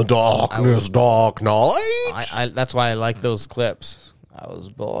born in the darkness, dark night. That's why I like those clips. I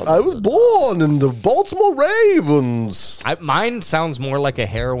was born. I was born in the Baltimore Ravens. Mine sounds more like a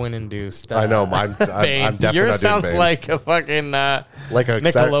heroin-induced. I know. I'm definitely not doing Yours sounds Bane. like a fucking like a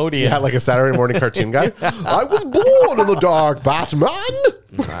Nickelodeon. Yeah, like a Saturday morning cartoon guy. I was born in the dark, Batman.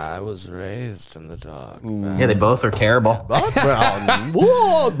 I was raised in the dark. Yeah, they both are terrible. Batman.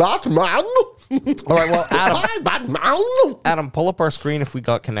 Whoa, Batman. All right, well, Hi, Batman. Adam, pull up our screen if we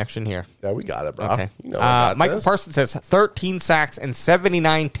got connection here. Yeah, we got it, bro. Okay. You know I got Michael this. Parsons says 13 sacks and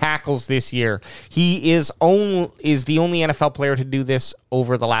 79 tackles this year. He is the only NFL player to do this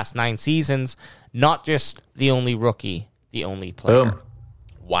over the last 9 seasons. Not just the only rookie, the only player. Boom.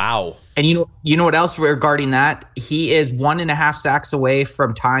 Wow. And you know what else regarding that? He is 1.5 sacks away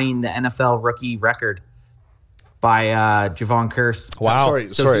from tying the NFL rookie record by Javon Curse. Wow. Sorry.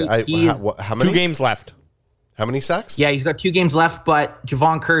 So How many? 2 games left. How many sacks? Yeah, he's got 2 games left, but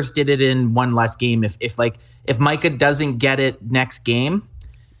Javon Curse did it in 1 less game. If Micah doesn't get it next game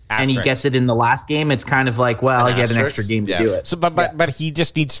and he Asterisk. gets it in the last game, it's kind of like, well, he had an asterisk? extra game to Yeah. do it. So, but he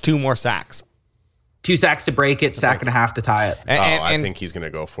just needs 2 more sacks. 2 sacks to break it, sack and a half to tie it. I think he's going to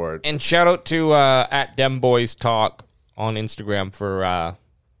go for it. And shout out to at Dem Boys Talk on Instagram for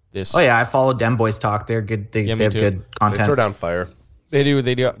this. Oh yeah, I followed Dem Boys Talk. They're good. They me have too. good They content. throw down fire. They do.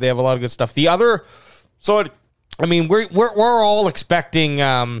 They have a lot of good stuff. The other, I mean, we're all expecting.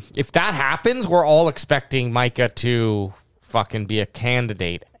 If that happens, we're all expecting Micah to fucking be a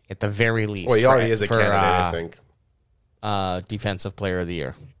candidate at the very least. Well, he already is a for, candidate, I think. Defensive Player of the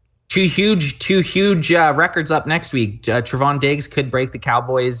Year. Two huge records up next week. Trevon Diggs could break the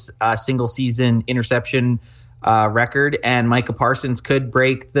Cowboys' single season interception record, and Micah Parsons could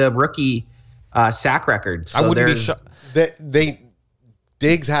break the rookie sack record. So I wouldn't be there's- shocked.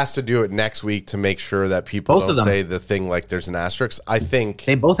 Diggs has to do it next week to make sure that people Both of don't them. say the thing like there's an asterisk. I think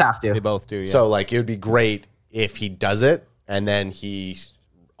They both have to. They both do. Yeah. so. Like it would be great if he does it, and then he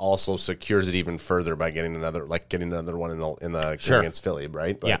also secures it even further by getting another one in the game against Philly,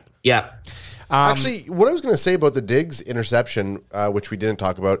 right? But Yeah. Yeah. actually, what I was going to say about the Diggs interception, which we didn't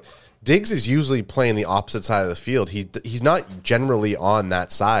talk about, Diggs is usually playing the opposite side of the field. He's not generally on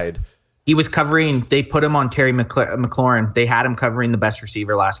that side. He was covering. They put him on Terry McLaurin. They had him covering the best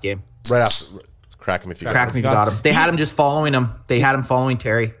receiver last game. Right after, crack him if you got Crack him. me if you got him. They had him just following him. They had him following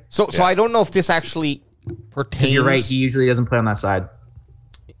Terry. So I don't know if this actually pertains. Because you're right. He usually doesn't play on that side.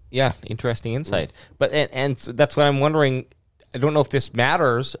 Yeah, interesting insight. But and so that's what I'm wondering. I don't know if this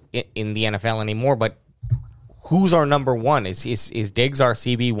matters in the NFL anymore. But who's our number one? Is Diggs our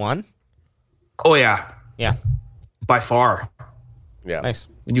CB1? Oh yeah, Yeah, by far. Yeah, nice.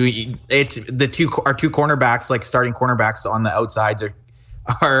 It's our two cornerbacks, like starting cornerbacks on the outsides are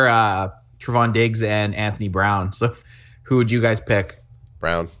Trevon Diggs and Anthony Brown. So who would you guys pick?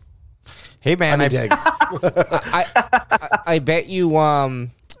 Brown. Hey man, Diggs. I bet you.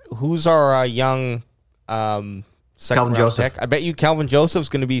 Who's our young second Calvin round Joseph. pick? I bet you Calvin Joseph's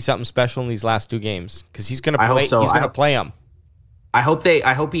going to be something special in these last 2 games because he's going to I hope play. so. He's I going to hope- play him. I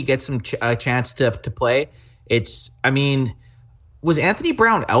hope he gets some a chance to play. Was Anthony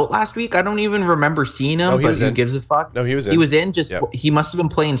Brown out last week? I don't even remember seeing him. No, he but was who in. gives a fuck? No, he was in. He was in. Just Yep. he must have been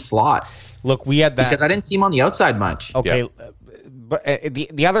playing slot Look, we had that. because I didn't see him on the outside much. Okay, but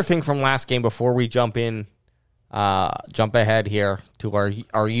the other thing from last game before we jump ahead here to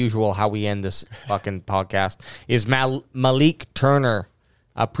our usual how we end this fucking podcast is Malik Turner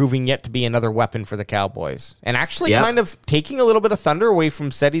proving yet to be another weapon for the Cowboys and actually Yep. kind of taking a little bit of thunder away from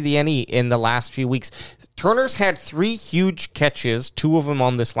Seti the Eni in the last few weeks. Turner's had 3 huge catches, 2 of them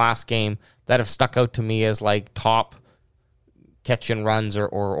on this last game that have stuck out to me as like top catch and runs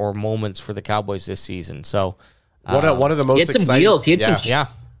or moments for the Cowboys this season. So One of the most He had some exciting wheels. He had some yeah.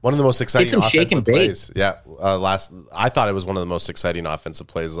 One of the most exciting some shake offensive and bake. plays. Yeah, I thought it was one of the most exciting offensive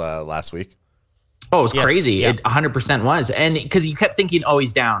plays last week. Oh, it was Yes, crazy. yeah. It 100% was. And because you kept thinking, oh,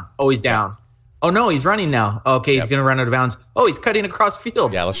 he's down. Oh, he's down. Oh, no, he's running now. Okay, he's going to run out of bounds. Oh, he's cutting across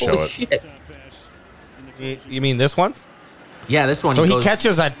field. Yeah, let's Holy show it. Shit. You mean this one? Yeah, this one. So he goes,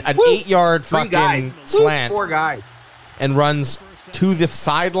 catches an woo, 8-yard 3 fucking guys. Woo, slant 4 guys. and runs to the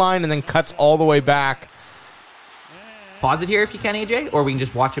sideline and then cuts all the way back. Pause it here if you can, AJ, or we can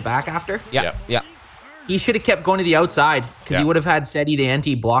just watch it back after. Yeah. He should have kept going to the outside because he would have had Seti the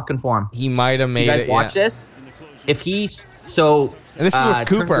Ante blocking for him. He might have made You guys it. watch this? If he's so, And this is with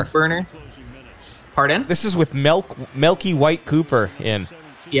Cooper. Burner. Pardon? This is with Melky White Cooper in.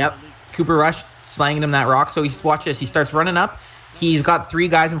 Yep. Cooper Rush slanging him that rock. So he's watch this. He starts running up. He's got 3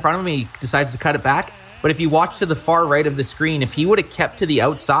 guys in front of him. He decides to cut it back. But if you watch to the far right of the screen, if he would have kept to the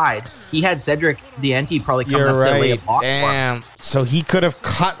outside, he had Cedric the Ante probably coming You're up to lay a right. block for him. Damn. So he could have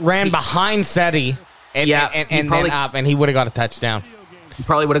ran behind Seti and Yeah, he then probably- up, and he would have got a touchdown. He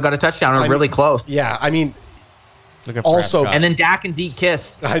probably would have got a touchdown or really close. Yeah, I mean, Look at also- Prescott. And then Dak and Zeke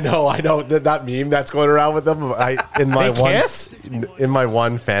kiss. I know that meme that's going around with them. In my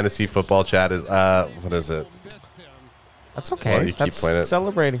one fantasy football chat is what is it? That's okay. Well, you keep That's playing it.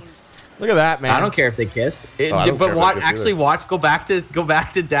 celebrating. Look at that, man. I don't care if they kissed. I don't care But if watch, they kissed actually either. watch. Go back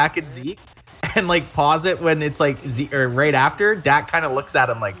to Dak and Zeke, and like pause it when it's like Zeke, or right after Dak kind of looks at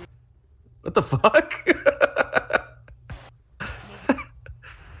him like, "What the fuck?"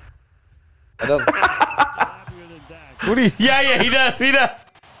 I don't- What do you, yeah, he does. He does.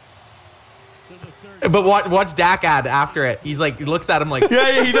 But watch Dak add after it. He looks at him like,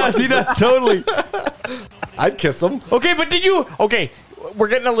 Yeah, he does. He does. Totally. I'd kiss them. Okay, but did you? Okay, we're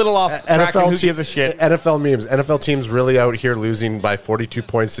getting a little off track. Who gives a shit? NFL memes. NFL teams really out here losing by 42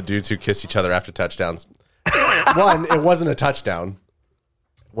 points to dudes who kiss each other after touchdowns. One, it wasn't a touchdown.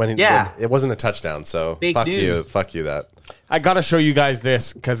 When it wasn't a touchdown, so Fake fuck news. you. Fuck you that. I gotta show you guys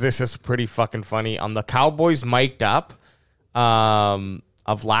this because this is pretty fucking funny. On the Cowboys mic'd up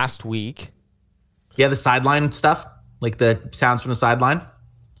of last week. yeah, the sideline stuff, like the sounds from the sideline.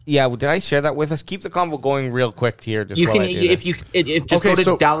 Yeah, did I share that with us? Keep the convo going real quick here. Just You while can I do if this. you just Okay, go to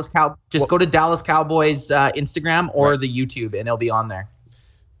so- go to Dallas Cowboys Instagram or the YouTube, and it'll be on there.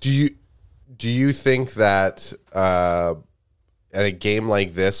 Do you think that at a game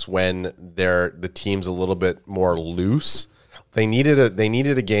like this, when the team's a little bit more loose, they needed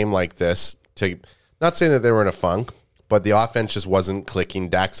a game like this to, not saying that they were in a funk, but the offense just wasn't clicking.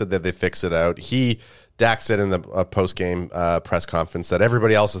 Dak said that they fixed it out. Dak said in the post game press conference that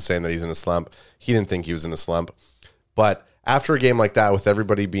everybody else is saying that he's in a slump. He didn't think he was in a slump, but after a game like that, with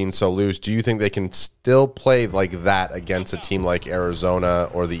everybody being so loose, do you think they can still play like that against a team like Arizona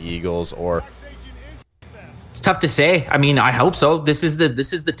or the Eagles? Or It's tough to say. I mean, I hope so. This is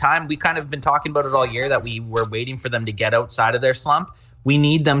the time. We kind of been talking about it all year that we were waiting for them to get outside of their slump. We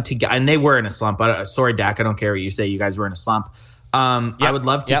need them to get, and they were in a slump. Sorry, Dak, I don't care what you say. You guys were in a slump. I would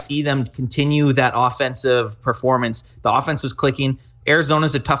love to see them continue that offensive performance. The offense was clicking.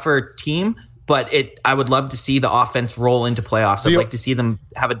 Arizona's a tougher team, but I would love to see the offense roll into playoffs. I'd like to see them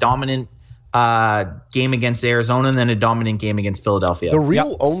have a dominant game against Arizona and then a dominant game against Philadelphia. the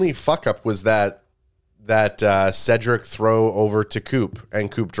real only fuck up was that Cedric throw over to Coop,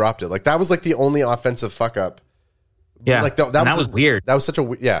 and Coop dropped it. Like that was like the only offensive fuck up. Yeah, Like that was weird. That was such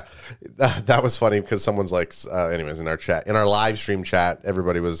a yeah. That was funny because someone's like, anyways, in our live stream chat,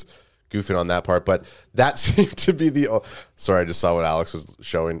 everybody was goofing on that part, but that seemed to be sorry, I just saw what Alex was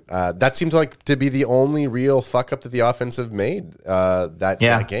showing. That seemed like to be the only real fuck up that the offensive made that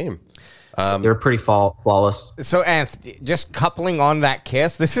game. They're pretty flawless. So, Anthony, just coupling on that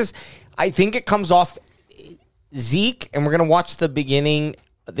kiss, I think it comes off Zeke, and we're going to watch the beginning.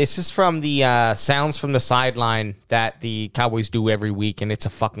 This is from the sounds from the sideline that the Cowboys do every week, and it's a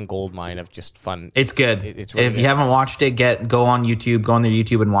fucking gold mine of just fun. It's good. It's really if good. you haven't watched it, go on YouTube, go on their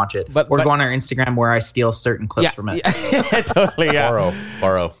YouTube and watch it. Or go on our Instagram where I steal certain clips from it. Totally, yeah.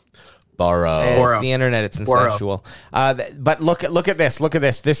 Borrow. It's the internet. It's incestual. But look at this. Look at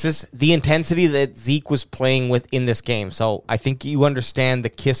this. This is the intensity that Zeke was playing with in this game. So I think you understand the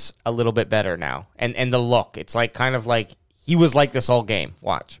kiss a little bit better now, and the look. It's like kind of like he was like this all game.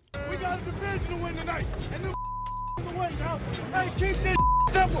 Watch. We got a division to win tonight. And the win now. Hey, keep this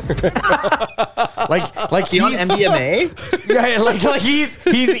simple. Like He on he's MDMA? yeah, like he's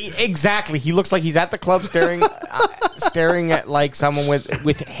exactly. He looks like he's at the club staring at like someone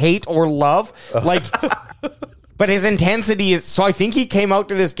with hate or love. Like, but his intensity is. So I think he came out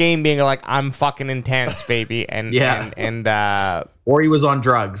to this game being like, "I'm fucking intense, baby," and Or he was on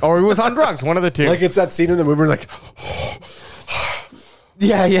drugs. or he was on drugs. One of the two. Like it's that scene in the movie where like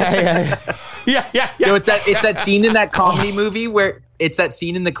yeah. No, it's that scene in that comedy movie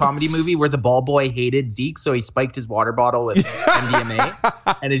where the ball boy hated Zeke, so he spiked his water bottle with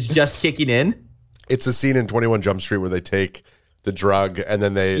MDMA and is just kicking in. it's a scene in 21 Jump Street where they take the drug and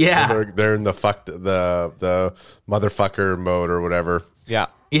then they're in the motherfucker mode or whatever. Yeah.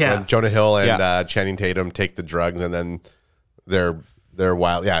 When Jonah Hill and Yeah. Channing Tatum take the drugs and then they're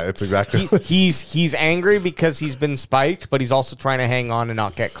wild. Yeah, it's exactly. He's angry because he's been spiked, but he's also trying to hang on and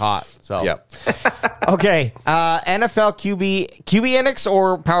not get caught. So yeah. Okay, NFL QB index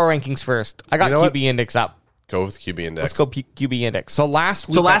or power rankings first. I got You know what? QB index up. Go with QB index. Let's go QB index. So last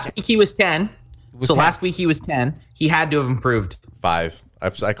week, Week he was 10. was So 10. last week he was 10. He had to have improved. 5.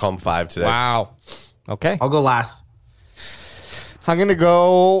 I call him 5 today. Wow. Okay, I'll go last. I'm gonna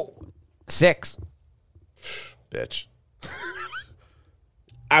go 6. Bitch.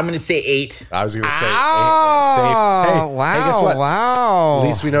 I'm going to say 8. I was going to say Oh, safe. Hey, wow. hey, guess what? Wow. At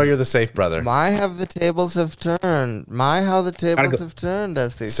least we know you're the safe brother. My, how the tables have turned. My, how the tables have turned,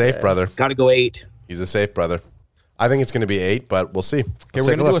 as they say. Safe brother. Got to go 8. He's a safe brother. I think it's going to be 8, but we'll see. Okay, Let's we're take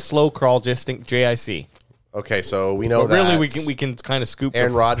going to do a look. slow crawl, just think JIC. Okay, so we know But that. really, we can kind of scoop.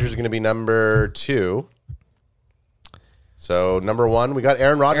 Aaron Rodgers is going to be number 2. So number 1, we got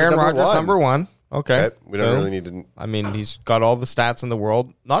Aaron Rodgers. Aaron Rodgers, number 1. Okay. Okay, we don't really need to. I mean, he's got all the stats in the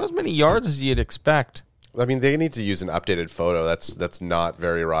world. Not as many yards as you'd expect. I mean, they need to use an updated photo. That's not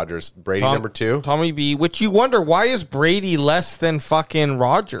very Rodgers. Brady number 2. Tommy B. Which you wonder, why is Brady less than fucking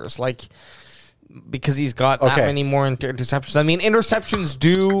Rodgers? Like, because he's got that many more interceptions. I mean, interceptions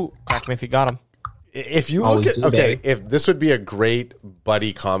do. Correct me if you got them. If you look Always at do, okay, baby. if this would be a great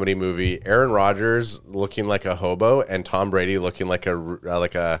buddy comedy movie, Aaron Rodgers looking like a hobo and Tom Brady looking like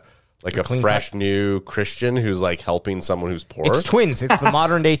a clean fresh new Christian who's like helping someone who's poor. It's twins. It's the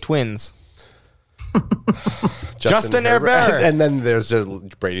modern day twins. Justin Herbert. Herbert. And then there's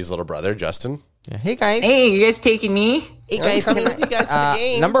just Brady's little brother, Justin. Yeah. Hey guys. Hey, you guys taking me? Hey guys, can you guys to the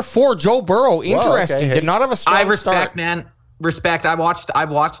game? Number 4, Joe Burrow. Interesting. okay, hey. Did not have a strong I respect, start. man. Respect. I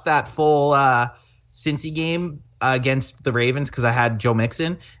watched that full Cincy game against the Ravens because I had Joe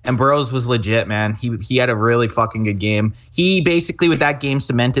Mixon, and Burrows was legit, man. He had a really fucking good game. He basically with that game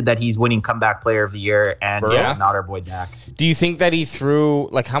cemented that he's winning comeback player of the year, and Yeah. not our boy Dak. Do you think that he threw,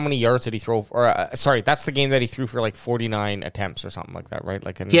 like, how many yards did he throw? Or sorry, that's the game that he threw for like 49 attempts or something like that, right?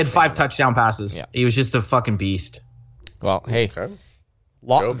 Like He had 5 touchdown passes. Yeah. He was just a fucking beast. Well, hey, Okay.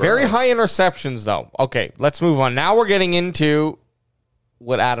 Joe very Burrow. high interceptions though. Okay, let's move on. Now we're getting into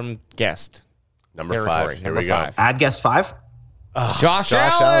what Guessed. Number Territory, 5. Here number we go. 5. I'd guess 5. Josh Josh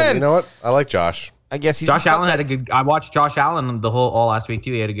Allen. Allen. You know what? I like Josh. I guess he's Josh just got Allen that- had a good. I watched Josh Allen all last week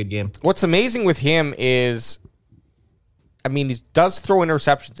too. He had a good game. What's amazing with him is, I mean, he does throw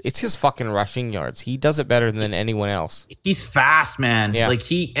interceptions. It's his fucking rushing yards. He does it better than anyone else. He's fast, man. Yeah. Like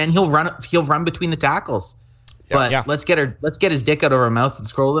he'll run between the tackles. But Yeah. let's get his dick out of our mouth and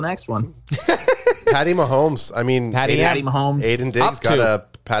scroll to the next one. Patty Mahomes. I mean, Patty Patty Mahomes. Aiden Diggs Up got to. a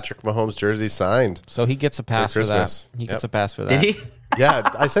Patrick Mahomes jersey signed. So he gets a pass For for that. Christmas. He gets Yep. a pass for that. Did he? Yeah,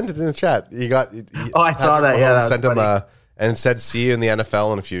 I sent it in the chat. Oh, I saw that. Yeah, that was sent him funny. and said, "See you in the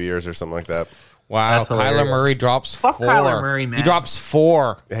NFL in a few years" or something like that. Wow, That's Kyler hilarious. Murray drops Fuck 4. Kyler Murray, man. He drops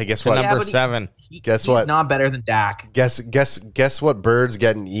 4. Hey, guess to what? number Yeah, but he- 7. Guess He's what? not better than Dak. Guess what? Bird's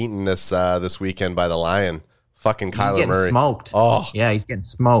getting eaten this weekend by the lion. Fucking He's Kyler getting Murray. smoked. Oh, Yeah, he's getting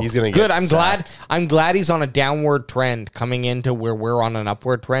smoked. he's gonna get Good. I'm sacked. glad he's on a downward trend coming into where we're on an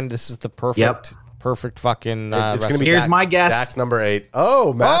upward trend. This is the perfect fucking. It's gonna be Here's Dak- my guess. Dak's number 8.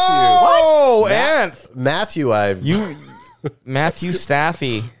 Oh, Matthew. Oh, and Matthew, Matthew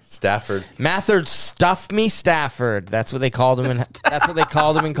Staffy. Stafford. Mathard stuffed me Stafford. That's what they called him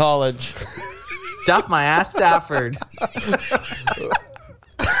in college. Stuff my ass, Stafford.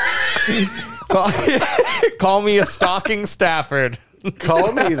 Call me a stalking Stafford.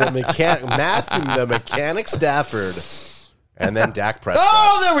 Call me the mechanic, Matthew the mechanic Stafford, and then Dak Prescott.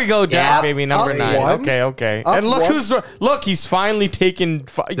 Oh, there we go, Dak, Yeah. baby, number Up 9. one. Okay. Up And look one. he's finally taken.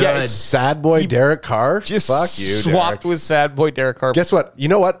 Yeah, Sad boy Derek Carr. just Fuck you, swapped Derek. with sad boy Derek Carr. Guess what? You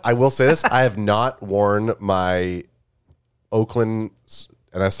know what? I will say this. I have not worn my Oakland,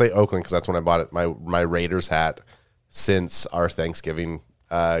 and I say Oakland because that's when I bought it, my Raiders hat since our Thanksgiving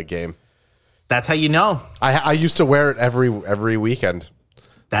game. That's how you know. I used to wear it every weekend.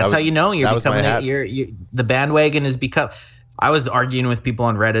 That's was- how you know you're that was my becoming. hat. The bandwagon has become. I was arguing with people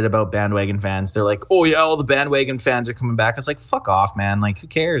on Reddit about bandwagon fans. They're like, "Oh yeah, all the bandwagon fans are coming back." I was like, "Fuck off, man! Like, who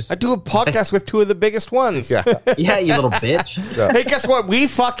cares?" I do a podcast with 2 of the biggest ones. Yeah. Yeah, you little bitch. Hey, guess what?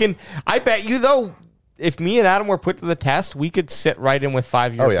 I bet you though, if me and Adam were put to the test, we could sit right in with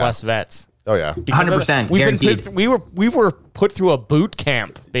 5-year Oh, yeah. plus vets. Oh yeah. 100%, We've been guaranteed. we were put through a boot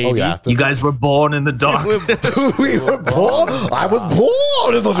camp, baby. Oh yeah. You guys were born in the dark. we were born. I was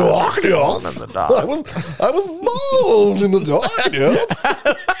born in the darkness. I was born in the darkness.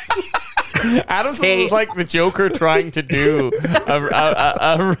 Adam's Hey. was like the Joker trying to do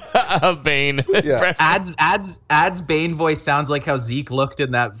a Bane. Yeah. Ad's Bane voice sounds like how Zeke looked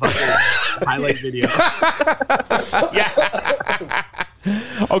in that fucking highlight video.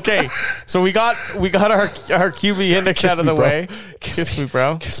 Okay, so we got our QB index out of me, the bro. way. Kiss me,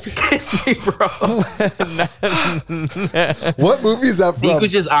 bro. Kiss me, bro. What movie is that Zeke from?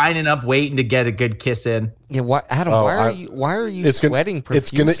 was just eyeing up, waiting to get a good kiss in. Yeah, what, Adam? Oh, why are you It's gonna- sweating It's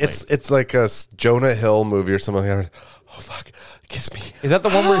profusely? it's like a Jonah Hill movie or something. Oh fuck, kiss me. Is that the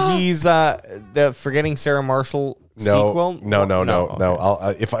one where he's the forgetting Sarah Marshall sequel? No.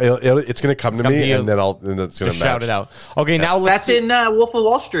 Okay. It's going to come to come me, to you. and then it's going to Shout it out. Okay, now let's That's in Wolf of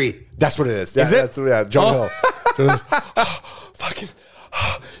Wall Street. That's what it is. Yeah, Is it? Jonah Hill. Jonah Hill's, fucking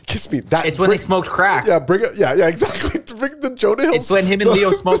kiss me. That It's when they smoked crack. Yeah, bring it. Yeah, exactly. Bring the Jonah Hill. It's when him and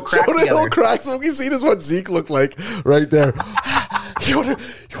Leo smoked crack Jonah together. Hill crack smoking scene is what Zeke looked like right there. you wanna,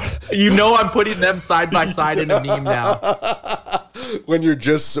 You know I'm putting them side by side in a meme now. when you're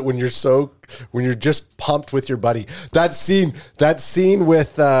just pumped with your buddy. That scene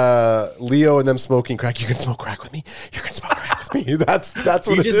with Leo and them smoking crack. You can smoke crack with me. You can smoke crack with me. That's what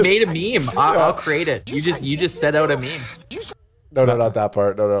You it just is. made a meme. I'll create it. You just set out a meme. No, not that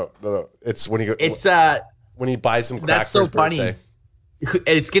part. No. It's when you go. It's when he buys some crack that's for so his funny. birthday.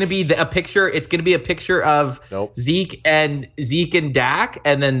 It's gonna be a picture. It's gonna be a picture of Nope. Zeke and Dak,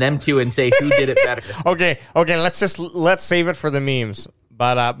 and then them two, and say who did it better. Okay. Let's save it for the memes.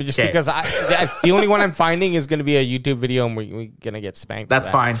 But just Okay. because the only one I'm finding is going to be a YouTube video, and we're going to get spanked. for That's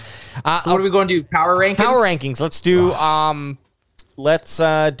that. fine. So what are we going to do? Power rankings. Power rankings. Let's do. Let's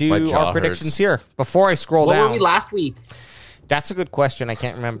do My jaw our predictions hurts. here before I scroll What down. were we last week? That's a good question. I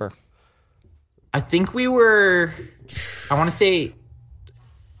can't remember. I think we were. I want to say.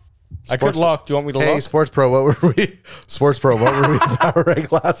 I could look. Do you want me to Hey, look? Sports Pro, what were we power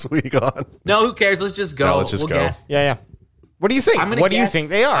rank last week on? No, who cares? Let's just go. No, let's just go. Guess. Yeah. What do you think? I'm gonna What do you guess- think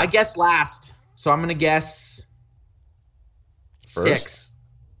they are? I guess last. So I'm gonna guess First? 6.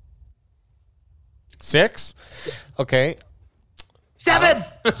 6? Okay. 7.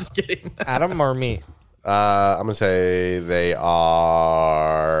 I'm just kidding. Adam or me? I'm gonna say they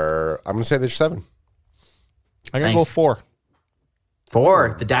are. I'm gonna say they're 7. I'm gonna Nice. go 4.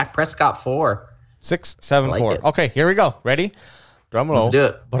 4. The Dak Prescott 4. 6, 7, I like 4. it. Okay, here we go. Ready? Drum roll. Let's do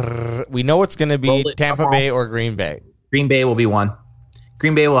it. Brrr. We know it's gonna be Roll it. Tampa Come on. Bay or Green Bay. Green Bay will be 1.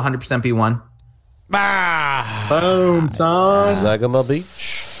 Green Bay will 100% be 1. Ah. Boom, son. Zagama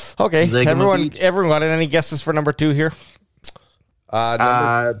Beach. Okay. Zigama Everyone Beach. got any guesses for number 2 here?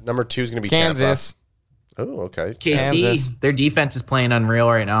 Number 2 is gonna be Kansas. Tampa. Oh, okay. KC, Kansas. their defense is playing unreal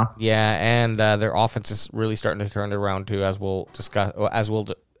right now. Yeah, and their offense is really starting to turn it around too, as we'll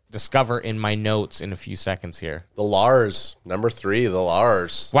discover in my notes in a few seconds here. The Lars, number 3, the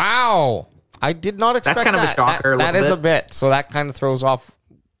Lars. Wow, I did not expect kind of a that. shocker a That little is a bit. bit, so that kind of throws off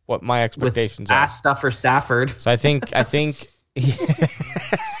what my With expectations are. ass stuffer Stafford. So I think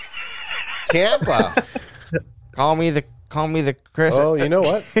Tampa. call me the Chris. Oh, you know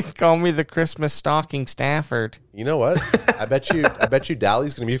what? Call me the Christmas stocking Stafford. You know what? I bet you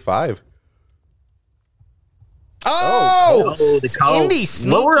Dally's gonna be 5. Oh, the Colts. Indy What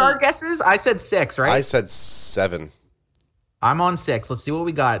sneaky. were our guesses? I said 6, right? I said 7. I'm on 6. Let's see what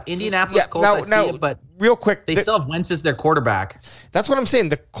we got. Indianapolis Colts, I see it, but real quick, they still have Wentz as their quarterback. that's what I'm saying.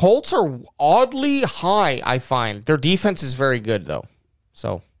 The Colts are oddly high, I find. Their defense is very good, though.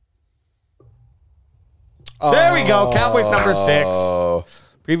 So there we go. Cowboys number 6. Oh,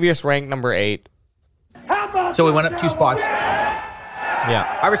 Previous rank number 8. So we went up 2 spots.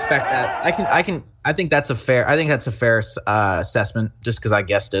 Yeah. I respect that. I think that's a fair assessment just because I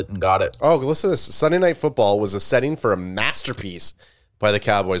guessed it and got it. oh, listen to this. Sunday Night Football was a setting for a masterpiece by the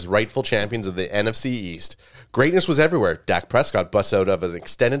Cowboys, rightful champions of the NFC East. Greatness was everywhere. Dak Prescott busts out of an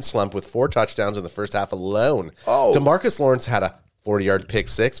extended slump with 4 touchdowns in the first half alone. Oh. DeMarcus Lawrence had a 40-yard pick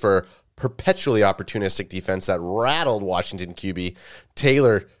 6 for perpetually opportunistic defense that rattled Washington QB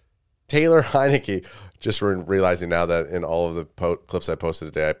Taylor Heineke. Just realizing now that in all of the clips I posted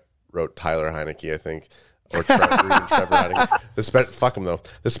today, I wrote Tyler Heineke, I think, or Trevor Heineke. Fuck him, though.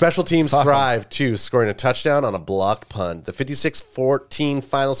 The special teams thrived, too, scoring a touchdown on a blocked punt. The 56-14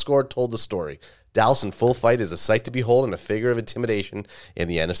 final score told the story. Dallas in full fight is a sight to behold and a figure of intimidation in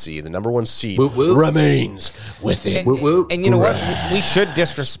the NFC. The number 1 seed Woot woot. remains within. Woot woot. And you know what? We should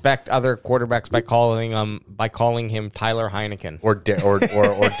disrespect other quarterbacks by calling him Tyler Heineken. Or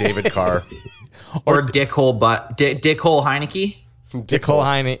David Carr. Or Dickhole Heineke. Dickhole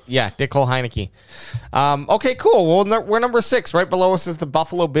Heineke. Yeah, Dickhole Heineke. Okay, cool. Well, we're number 6. Right below us is the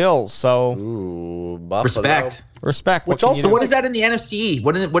Buffalo Bills. So Ooh, Buffalo. Respect. respect. Which can you also- do? What is that in the NFC?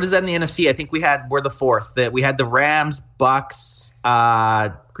 What is that in the NFC? I think we're the 4th. That we had the Rams, Bucks,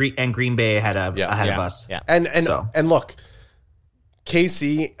 and Green Bay ahead of us. Yeah. And So. and look,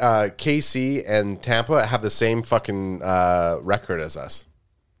 KC and Tampa have the same fucking record as us.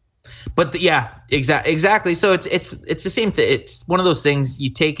 But exactly. So it's the same thing. It's one of those things. You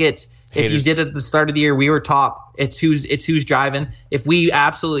take it. If you Haters. did it at the start of the year, we were top. It's who's driving. If we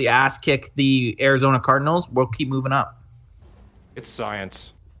absolutely ass kick the Arizona Cardinals, we'll keep moving up. It's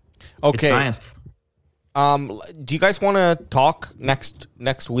science. Okay. It's science. Do you guys want to talk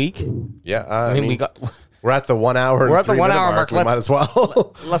next week? Yeah, I mean, we got We're at the 1 hour. We're at the 1 hour mark. We might as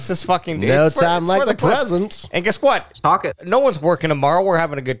well. Let's just fucking do No it's for- time it's like for the clip. present. And guess what? Talk it. No one's working tomorrow. We're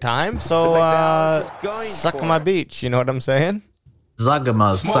having a good time. So Dallas is going suck for on my it. beach. You know what I'm saying?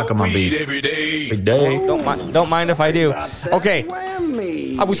 Zugama, suck on my beat. every day. Big day. Don't mind if I do. Okay.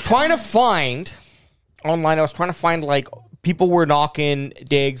 I was trying to find online. I was trying to find like people were knocking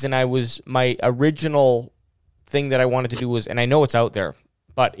Diggs, and my original thing that I wanted to do was, and I know it's out there,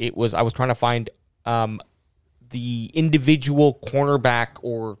 but I was trying to find the individual cornerback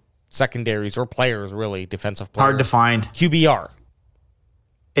or secondaries or players, really defensive players. Hard to find. QBR.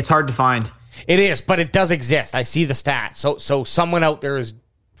 It's hard to find. It is, but it does exist. I see the stats. So someone out there is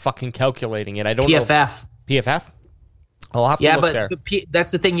fucking calculating it. I don't know. PFF. PFF? I'll have to Yeah, look but there.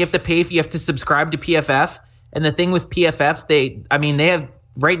 that's the thing. You have to pay. You have to subscribe to PFF. And the thing with PFF, they have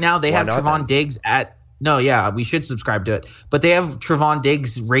right now. They have not Trevon then? Diggs at. No, yeah, we should subscribe to it. But they have Trevon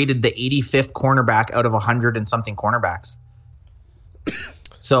Diggs rated the 85th cornerback out of 100 and something cornerbacks.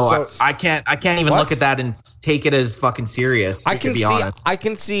 So I can't even What? look at that and take it as fucking serious. I to can be see. honest. I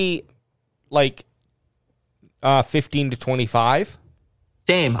can see, like, 15 to 25.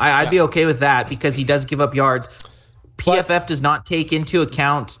 Same. I'd be okay with that because he does give up yards. PFF does not take into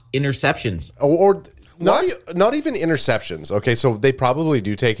account interceptions. Or not even interceptions. Okay, so they probably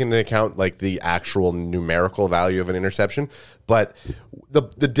do take into account like the actual numerical value of an interception, but the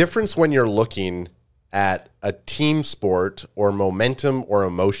difference when you're looking at a team sport or momentum or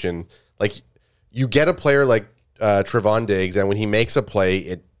emotion, like you get a player like Trevon Diggs, and when he makes a play,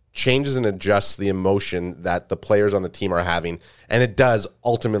 it changes and adjusts the emotion that the players on the team are having, and it does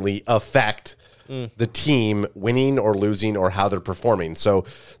ultimately affect the team winning or losing or how they're performing. So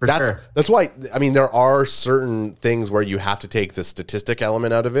that's why, I mean, there are certain things where you have to take the statistic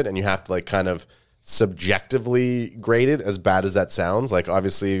element out of it and you have to like kind of subjectively grade it, as bad as that sounds. Like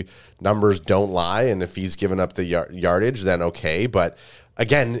obviously numbers don't lie, and if he's given up the yardage, then okay. But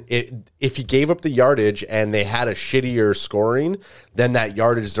again, if he gave up the yardage and they had a shittier scoring, then that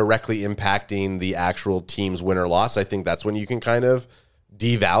yardage is directly impacting the actual team's win or loss. I think that's when you can kind of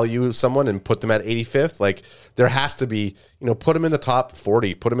devalue someone and put them at 85th. Like there has to be, put them in the top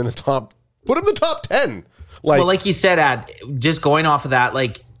 40, put them in the top 10. Like you said, Ad, just going off of that,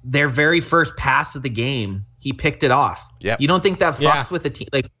 like their very first pass of the game, he picked it off. Yep. You don't think that fucks Yeah. with the team?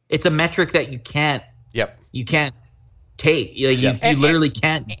 Like it's a metric that you can't take. Like, you literally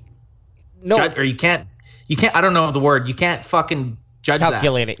can't judge, or you can't. I don't know the word. You can't fucking judge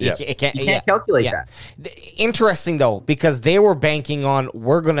Calculate that. it. Yeah. You can't, You can't calculate yeah. that. Interesting, though, because they were banking on,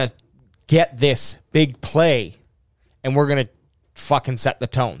 we're going to get this big play and we're going to fucking set the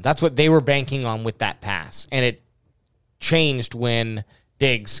tone. That's what they were banking on with that pass. And it changed when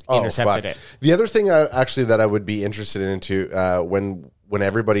Diggs intercepted it. The other thing that I would be interested into when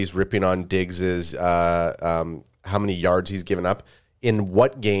everybody's ripping on Diggs is how many yards he's given up, in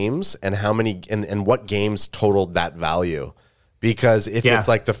what games and how many and what games totaled that value. Because if it's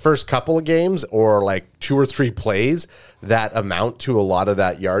like the first couple of games or like 2 or 3 plays that amount to a lot of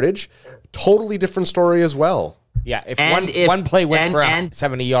that yardage, totally different story as well. Yeah, if And one play went for and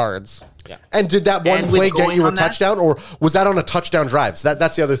 70 yards. Yeah. And did that one And play with get you a going on that- touchdown, or was that on a touchdown drive? So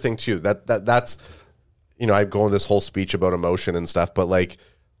that's the other thing too. That's I go on this whole speech about emotion and stuff, but like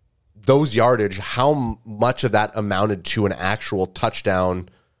those yardage, how much of that amounted to an actual touchdown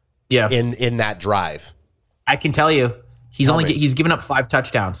Yeah, in that drive? I can tell you, Tell me. he's given up 5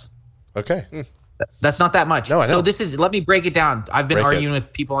 touchdowns. Okay. That's not that much. No, I know. So let me break it down. I've been Break it. arguing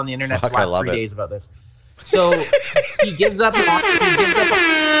with people on the internet Fuck, for I the last love 3 it. days about this. So he gives up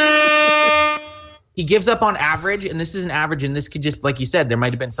on average, and this is an average, and this could just, like you said, there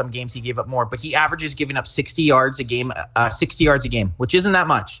might have been some games he gave up more, but he averages giving up 60 yards a game, which isn't that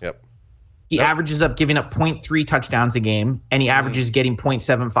much. Yep. He averages up giving up 0.3 touchdowns a game, and he averages getting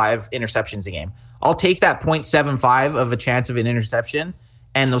 0.75 interceptions a game. I'll take that 0.75 of a chance of an interception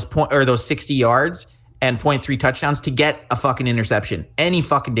and those 60 yards and 0.3 touchdowns to get a fucking interception any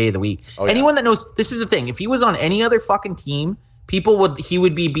fucking day of the week. Anyone that knows, this is the thing. If he was on any other fucking team, he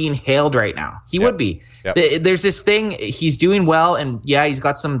would be being hailed right now. He would be. Yep. There's this thing. He's doing well, and yeah, he's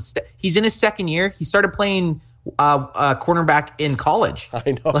got some. He's in his second year. He started playing cornerback in college.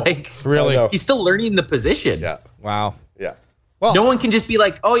 I know. Like, Really? I know. he's still learning the position. Yeah. Wow. Yeah. No one can just be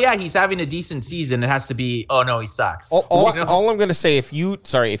like, oh yeah, he's having a decent season. It has to be, oh no, he sucks. All I'm going to say, if you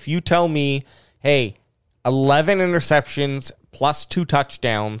tell me, hey, 11 interceptions plus 2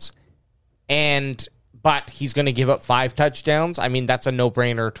 touchdowns, but he's going to give up 5 touchdowns, I mean, that's a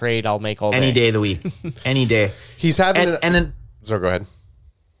no-brainer trade I'll make all day. Any day of the week. Any day. He's having So go ahead.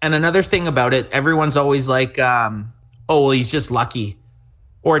 And another thing about it, everyone's always like, oh, well, he's just lucky.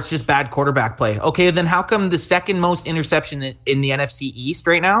 or it's just bad quarterback play. Okay, then how come the second most interception in the NFC East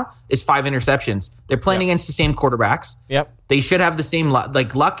right now is 5 interceptions? They're playing against the same quarterbacks. Yep. They should have the same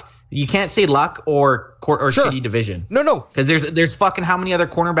luck. You can't say luck or Sure. shitty division. No. Because there's fucking how many other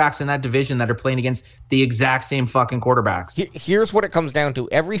cornerbacks in that division that are playing against the exact same fucking quarterbacks? Here's what it comes down to.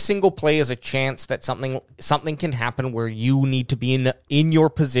 Every single play is a chance that something can happen where you need to be in your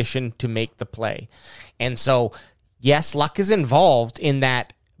position to make the play. And so, yes, luck is involved in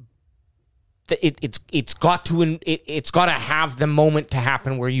that. It's got to have the moment to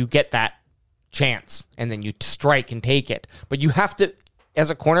happen where you get that chance and then you strike and take it. But you have to, as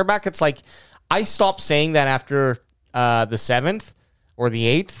a cornerback, it's like I stopped saying that after the 7th or the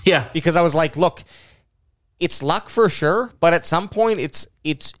 8th. Yeah. Because I was like, look, it's luck for sure, but at some point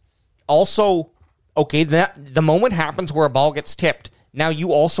it's also okay, that the moment happens where a ball gets tipped. Now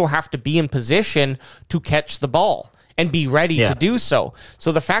you also have to be in position to catch the ball and be ready to do so.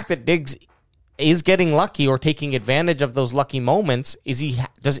 So the fact that Diggs is getting lucky or taking advantage of those lucky moments,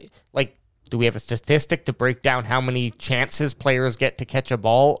 do we have a statistic to break down how many chances players get to catch a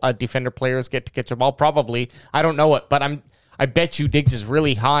ball? Defender players get to catch a ball? Probably. I don't know it, but I bet you Diggs is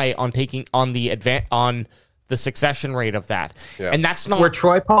really high on taking on the succession rate of that. Yeah. And that's not were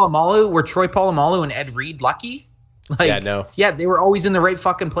Troy Polamalu and Ed Reed lucky? Yeah, they were always in the right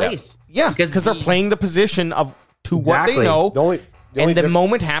fucking place. Yeah, because they're playing the position of what they know. The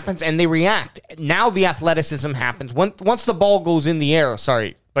moment happens and they react. Now the athleticism happens. Once the ball goes in the air,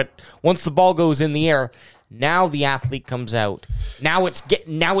 once the ball goes in the air, now the athlete comes out. Now it's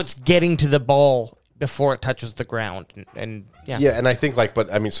getting to the ball before it touches the ground. And I think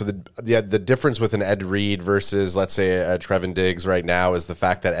the difference with an Ed Reed versus, let's say, a Trevin Diggs right now is the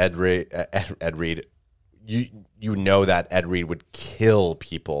fact that Ed Reed, you know that Ed Reed would kill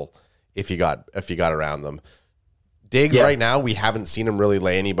people if he got around them. Diggs right now, we haven't seen him really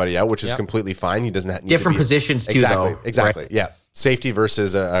lay anybody out, which is completely fine. He doesn't need different positions too, though. Exactly. Right? Yeah, safety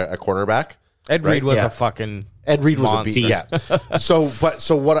versus a cornerback. Ed Reed was a fucking Ed Reed was monster. a beast. Yeah.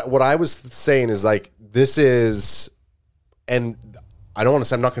 So what I was saying is like this is, and I don't want to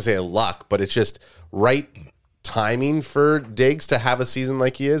say, I'm not going to say a luck, but it's just right timing for Diggs to have a season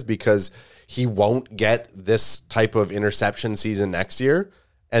like he is, because he won't get this type of interception season next year.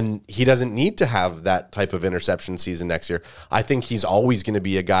 And he doesn't need to have that type of interception season next year. I think he's always going to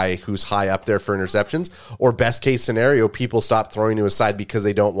be a guy who's high up there for interceptions. Or best case scenario, people stop throwing to his side because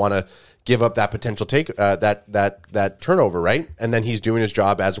they don't want to give up that potential that turnover, right? And then he's doing his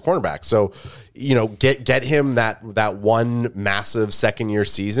job as a cornerback. So, get him that one massive second year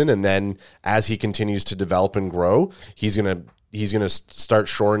season, and then as he continues to develop and grow, he's going to start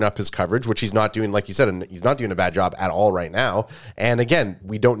shoring up his coverage, which he's not doing, like you said, and he's not doing a bad job at all right now. And again,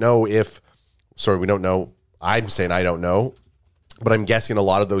 we don't know. I'm saying I don't know, but I'm guessing a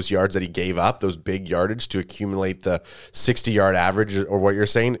lot of those yards that he gave up, those big yardage to accumulate the 60-yard average, or what you're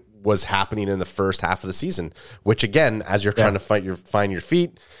saying, was happening in the first half of the season, which again, as you're trying to find your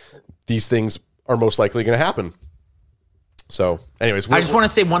feet, these things are most likely going to happen. So, anyways, I just want to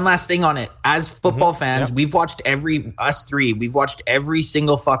say one last thing on it. As football fans, we've watched we've watched every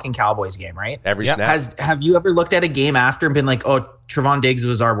single fucking Cowboys game, right? Every snap. Have you ever looked at a game after and been like, oh, Trevon Diggs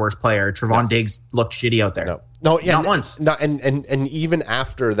was our worst player. Trevon Diggs looked shitty out there. No, not once. No, and even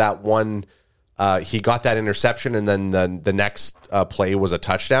after that one, he got that interception, and then the next play was a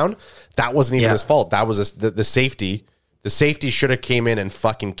touchdown. That wasn't even his fault. That was the safety. The safety should have came in and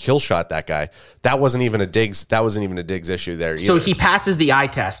fucking kill shot that guy. That wasn't even a Diggs issue there either. So he passes the eye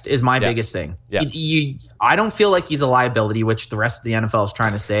test is my biggest thing. Yeah. I don't feel like he's a liability, which the rest of the NFL is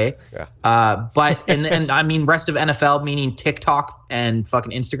trying to say. Yeah. But and I mean rest of NFL, meaning TikTok and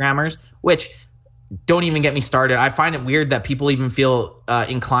fucking Instagrammers, which don't even get me started. I find it weird that people even feel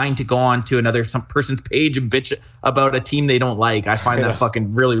inclined to go on to some person's page and bitch about a team they don't like. I find that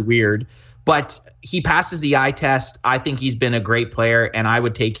fucking really weird. But he passes the eye test. I think he's been a great player, and I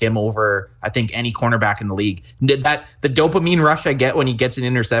would take him over, I think, any cornerback in the league. The dopamine rush I get when he gets an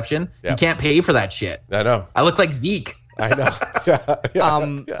interception, you can't pay for that shit. I know. I look like Zeke. I know.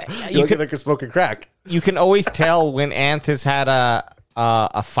 You look like you're smoking crack. You can always tell when Anth has had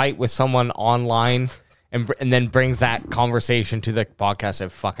a fight with someone online and then brings that conversation to the podcast. I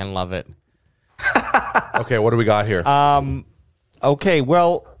fucking love it. Okay, what do we got here? Okay,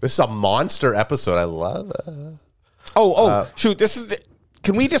 well, this is a monster episode. I love it. Shoot!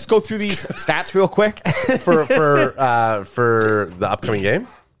 Can we just go through these stats real quick for the upcoming game?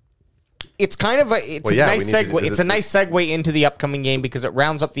 It's kind of a nice segue. It's a nice segue into the upcoming game because it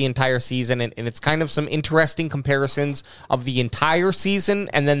rounds up the entire season, and it's kind of some interesting comparisons of the entire season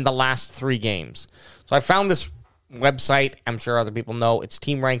and then the last 3 games. So I found this website. I'm sure other people know. It's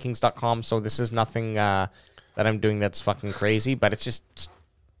teamrankings.com, so this is nothing that I'm doing that's fucking crazy, but it's just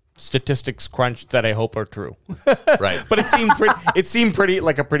statistics crunched that I hope are true. Right. But it seemed pretty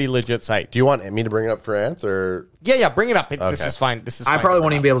like a pretty legit site. Do you want me to bring it up for Ants or? Yeah, bring it up. This Okay. is fine. This is I fine. probably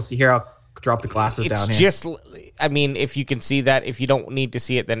won't even be able to see here. I'll drop the glasses It's down here. just, I mean, if you can see that, if you don't need to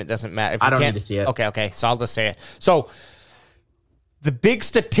see it, then it doesn't matter. If I you don't can't- need to see it. Okay. So I'll just say it. So the big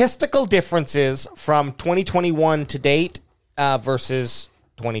statistical differences from 2021 to date versus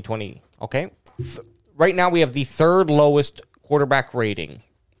 2020. Okay. Right now we have the third lowest quarterback rating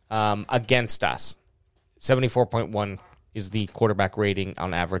against us. 74.1 is the quarterback rating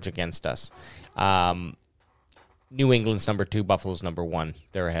on average against us. New England's number 2, Buffalo's number 1.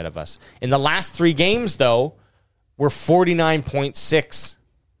 They're ahead of us. In the last 3 games, though, we're 49.6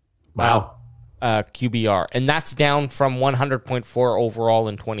 Wow. QBR, and that's down from 100.4 overall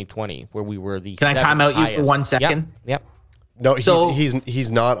in 2020, where we were the. Can I time out you for 1 second? Yep. No, So- he's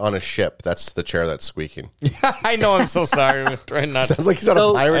not on a ship. That's the chair that's squeaking. I know. I'm so sorry. I'm trying not. Sounds like he's on So-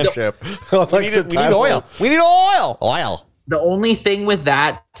 a pirate ship. We need oil. We need oil. Oil. The only thing with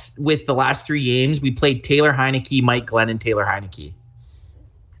that, with the last 3 games, we played Taylor Heineke, Mike Glenn, and Taylor Heineke.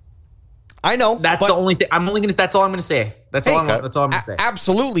 I know. That's but- the only thing. That's all I'm gonna say. That's all I'm gonna say.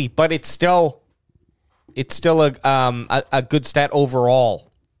 Absolutely, but it's still a good stat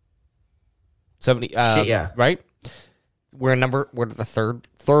overall. 70. Shit, yeah. Right. We're the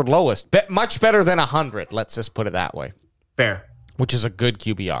third lowest. Much better than 100. Let's just put it that way. Fair. Which is a good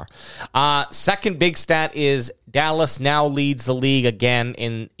QBR. Second big stat is Dallas now leads the league again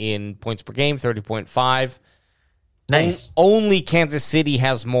in points per game, 30.5. Nice. Only Kansas City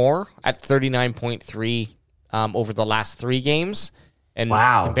has more at 39.3 over the last 3 games. And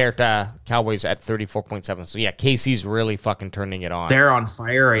Wow. compared to Cowboys at 34.7. So, yeah, KC's really fucking turning it on. They're on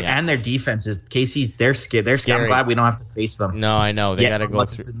fire, right? And their defense is Casey's. They're scared. They're scared. Scary. I'm glad we don't have to face them. No, I know. They got to go unless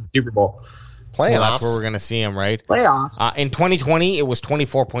through. it's in the Super Bowl Playoffs. Well, that's where we're going to see them, right? playoffs. In 2020, it was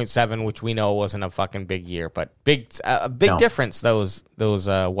 24.7, which we know wasn't a fucking big year, but a big No. difference. Those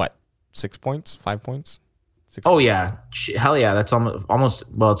what? 6 points? 5 points? 6 oh yeah, hell yeah. That's almost.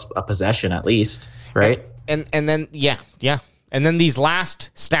 Well, it's a possession at least, right? And then yeah. And then these last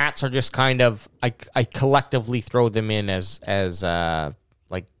stats are just kind of I collectively throw them in as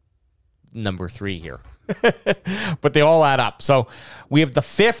like number 3 here. But they all add up. So we have the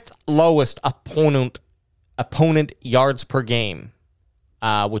 5th lowest opponent yards per game,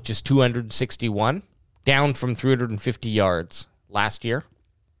 which is 261, down from 350 yards last year.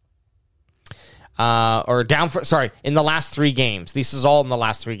 In the last 3 games. This is all in the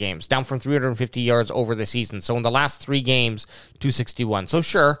last 3 games. Down from 350 yards over the season. So in the last 3 games, 261. So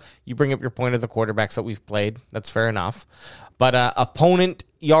sure, you bring up your point of the quarterbacks that we've played. That's fair enough. But opponent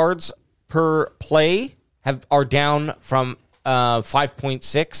yards per play are down from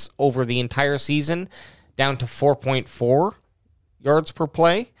 5.6 over the entire season, down to 4.4 yards per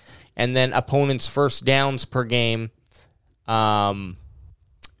play. And then opponents' first downs per game,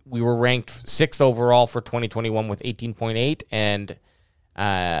 we were ranked 6th overall for 2021 with 18.8, and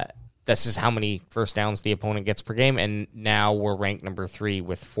that's just how many first downs the opponent gets per game. And now we're ranked number 3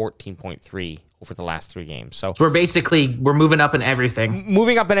 with 14.3 over the last 3 games. So We're moving up in everything.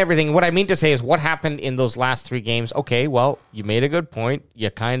 moving up in everything. What I mean to say is what happened in those last 3 games. Okay, well, you made a good point. You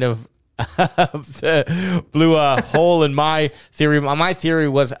kind of blew a hole in my theory. My theory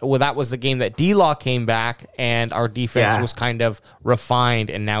was, well, that was the game that D-Law came back and our defense was kind of refined,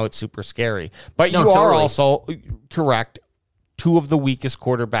 and now it's super scary. But No, you are totally. also correct. 2 of the weakest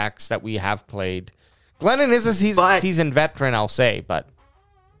quarterbacks that we have played. Glennon is a seasoned veteran, I'll say, but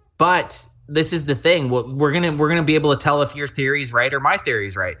this is the thing. We're gonna be able to tell if your theory's right or my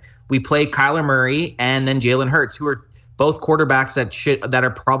theory's right. We play Kyler Murray and then Jalen Hurts, who are both quarterbacks that are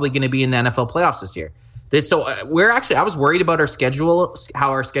probably going to be in the NFL playoffs this year. I was worried about our schedule, how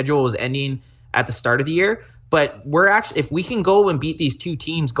our schedule was ending at the start of the year. But if we can go and beat these 2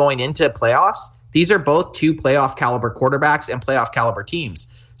 teams going into playoffs, these are both 2 playoff caliber quarterbacks and playoff caliber teams.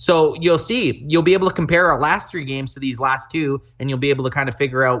 So you'll be able to compare our last 3 games to these last 2, and you'll be able to kind of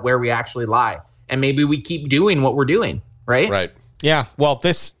figure out where we actually lie. And maybe we keep doing what we're doing, right? Right. yeah. Well,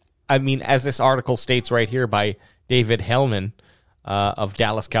 as this article states right here by David Hellman of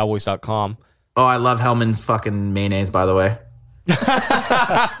DallasCowboys.com. Oh, I love Hellman's fucking mayonnaise, by the way.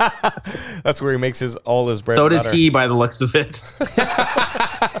 That's where he makes all his bread. So and does butter. he, by the looks of it.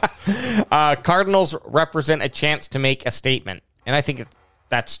 Cardinals represent a chance to make a statement, and I think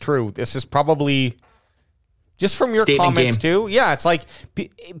that's true. This is probably just from your Statement comments game. too. Yeah, it's like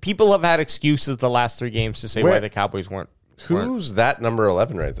people have had excuses the last 3 games to say why the Cowboys weren't. Who's that number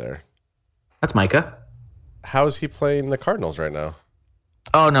 11 right there? That's Micah. How is he playing the Cardinals right now?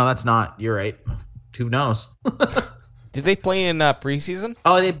 Oh no, that's not. You're right. Who knows? Did they play in preseason?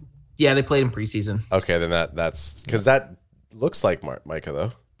 Oh, they played in preseason. Okay, then that's because that looks like Micah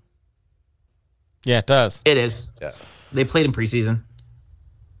though. Yeah, it does. It is. Yeah. They played in preseason.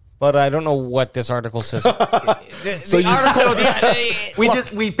 But I don't know what this article says. We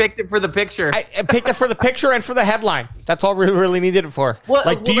picked it for the picture. I picked it for the picture and for the headline. That's all we really needed it for. Well,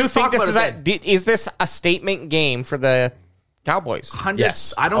 do you let's think talk this about is this a statement game for the Cowboys?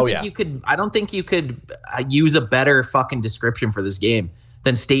 Yes. I don't think you could. I don't think you could use a better fucking description for this game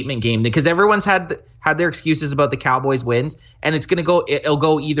than statement game, because everyone's had their excuses about the Cowboys wins, and it'll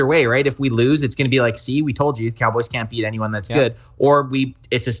go either way, right? If we lose, it's going to be like, see, we told you the Cowboys can't beat anyone that's good, or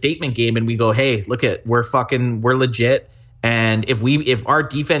it's a statement game and we go, hey, look we're legit. And if our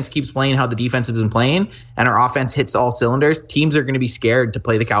defense keeps playing how the defense has been playing and our offense hits all cylinders, teams are going to be scared to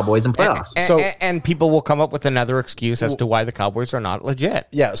play the Cowboys in playoffs. And people will come up with another excuse as to why the Cowboys are not legit.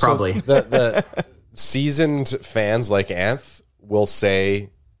 Yeah, so probably. The seasoned fans like Anth will say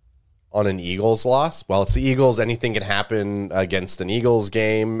on an Eagles loss, well, it's the Eagles, anything can happen against an Eagles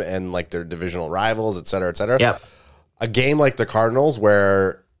game and like their divisional rivals, et cetera, et cetera. Yep. A game like the Cardinals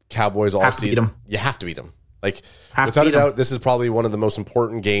where Cowboys all Have to beat season, 'em. you have to beat them. Like, Have to without a beat 'em. doubt, this is probably one of the most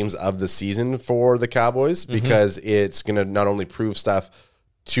important games of the season for the Cowboys because it's going to not only prove stuff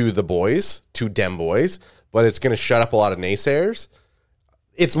to the boys, to dem boys, but it's going to shut up a lot of naysayers.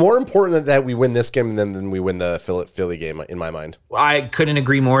 It's more important that we win this game than we win the Philly game, in my mind. I couldn't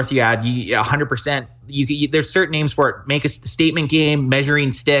agree more with you, Ad. 100%. There's certain names for it. Make a statement game,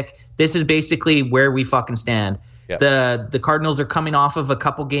 measuring stick. This is basically where we fucking stand. Yep. The Cardinals are coming off of a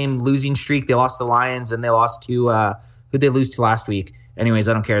couple game losing streak. They lost to the Lions and they lost to who'd they lose to last week? Anyways,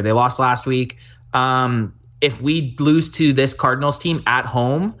 I don't care. They lost last week. If we lose to this Cardinals team at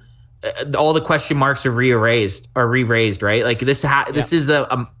home, all the question marks are re-raised, right? Like this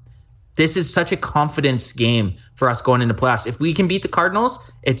is such a confidence game for us going into playoffs. If we can beat the Cardinals,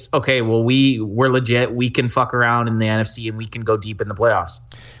 it's okay. Well, we're legit. We can fuck around in the NFC and we can go deep in the playoffs.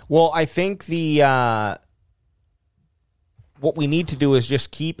 Well, I think what we need to do is just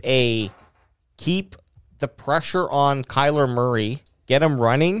keep the pressure on Kyler Murray, get him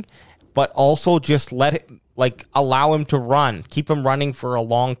running, but also just allow him to run. Keep him running for a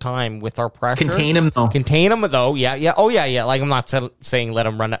long time with our pressure. Contain him though. Yeah. Oh, yeah. Like, I'm not saying let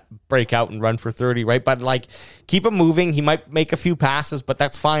him break out and run for 30, right? But, like, keep him moving. He might make a few passes, but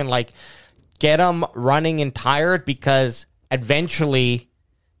that's fine. Like, get him running and tired because eventually,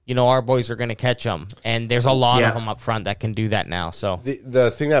 our boys are going to catch him. And there's a lot of them up front that can do that now. So the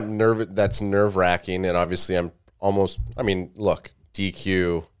thing that's nerve-wracking, and obviously look,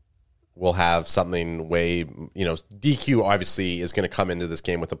 DQ will have something DQ obviously is going to come into this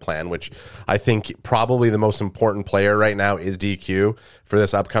game with a plan, which I think probably the most important player right now is DQ for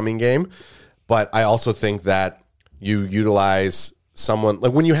this upcoming game. But I also think that you utilize someone,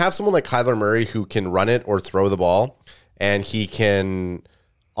 like when you have someone like Kyler Murray who can run it or throw the ball and he can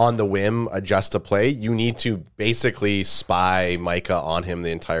on the whim adjust a play, you need to basically spy Micah on him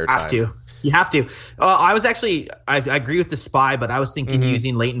the entire time. You have to. I agree with the spy, but I was thinking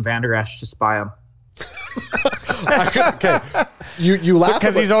using Leighton Vander Esch to spy him. Okay, you laugh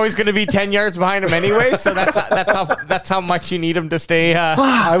because he's always going to be 10 yards behind him anyway. So that's how much you need him to stay.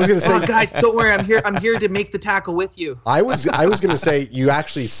 I was going to say, guys, don't worry. I'm here to make the tackle with you. I was going to say you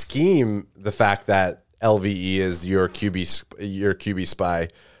actually scheme the fact that LVE is your QB spy,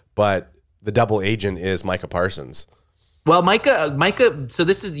 but the double agent is Micah Parsons. Well, Micah. So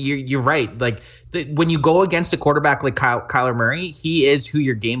this is you're right. Like when you go against a quarterback like Kyler Murray, he is who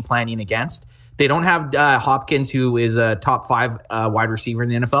you're game planning against. They don't have Hopkins, who is a top 5 wide receiver in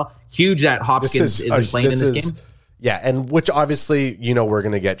the NFL. Huge that Hopkins isn't playing in this game. Yeah, and which obviously we're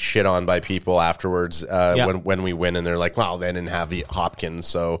going to get shit on by people afterwards when we win, and they're like, "Well, they didn't have the Hopkins."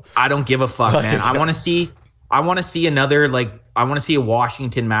 So I don't give a fuck, man. I want to see another I want to see a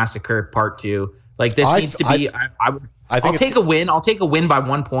Washington Massacre Part 2. Like this needs to be. I'll take a win. I'll take a win by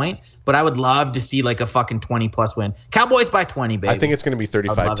 1 point, but I would love to see like a fucking 20+ win. Cowboys by 20, baby. I think it's going to be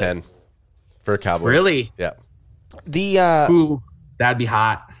 35-10 for Cowboys. Really? Yeah. Ooh, that'd be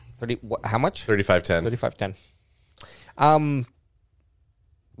hot. 30. How much? 35-10. 35-10.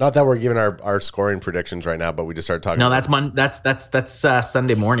 Not that we're giving our scoring predictions right now, but we just started talking. No, that's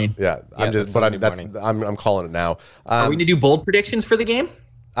Sunday morning. Yeah, I'm calling it now. Are we gonna do bold predictions for the game?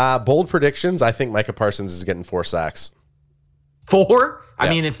 Bold predictions. I think Micah Parsons is getting 4 sacks. 4? Yeah. I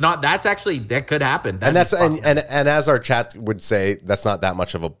mean, it's not. That's actually that could happen. And that's and as our chat would say, that's not that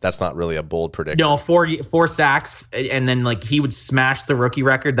much of a. That's not really a bold prediction. No, 4 sacks, and then like he would smash the rookie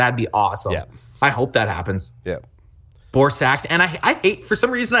record. That'd be awesome. Yeah. I hope that happens. Yeah. 4 sacks, and I hate, for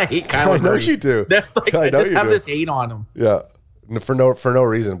some reason I hate Kyler I know Murray. you do. Like, I I know just you have do. this hate on him. Yeah. For no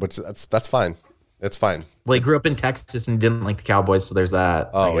reason, which that's fine. It's fine. Well, he grew up in Texas and didn't like the Cowboys, so there's that.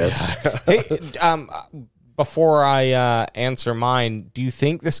 Oh, I guess. Hey, before I answer mine, do you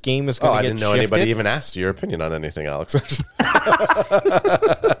think this game is Oh, going I to get didn't know shifted? anybody even asked your opinion on anything, Alex.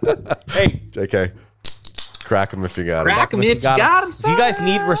 Hey, JK. Crack him if you got Crack him. him if you got him. If you guys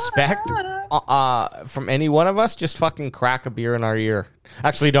need respect from any one of us, just fucking crack a beer in our ear.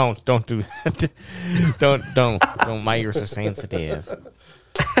 Actually, don't do that. don't. My ears are sensitive.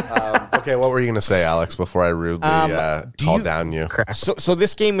 Okay, what were you going to say, Alex, before I rudely called down you? So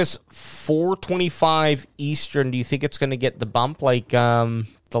this game is 4:25 Eastern. Do you think it's going to get the bump like the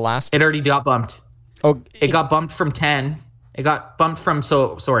last? It already got bumped. Oh, It got bumped from 10. It got bumped from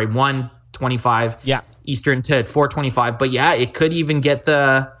 1:25 Eastern to 4:25. But yeah, it could even get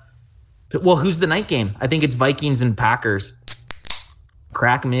the. Well, who's the night game? I think it's Vikings and Packers.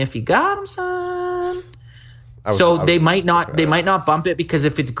 Crack me if you got them, son. They might not bump it, because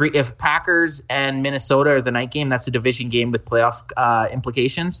if Packers and Minnesota are the night game, that's a division game with playoff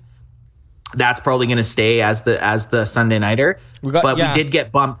implications. That's probably going to stay as the Sunday nighter. We did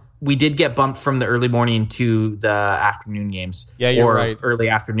get bumped. We did get bumped from the early morning to the afternoon games. Yeah, you're right. Early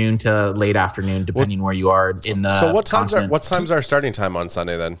afternoon to late afternoon, depending where you are in the. So what time's continent. our starting time on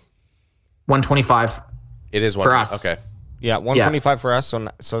Sunday then? 1:25. It is for us. Okay. Yeah, 1:25 for us.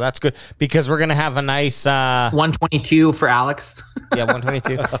 So that's good, because we're gonna have a nice 1:22 for Alex. Yeah,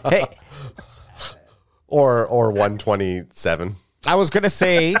 1:22. Hey, Or 1:27. I was gonna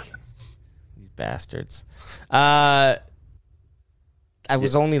say, these bastards. I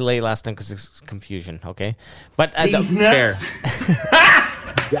was only late last night because of confusion. Okay, but Fair.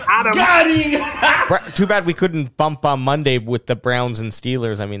 too bad we couldn't bump on Monday with the Browns and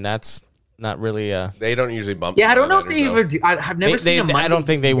Steelers. I mean, that's not really a. They don't usually bump. Yeah, I don't know if they ever do. I've never seen a Monday I don't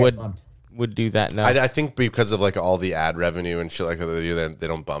think they game would get bumped. would do that. No, I think because of like all the ad revenue and shit like that they do, they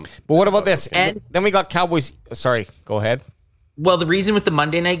don't bump. but what about this? And- Then we got Cowboys. Sorry, go ahead. Well, the reason with the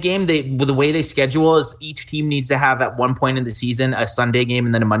Monday night game, the way they schedule is each team needs to have at one point in the season a Sunday game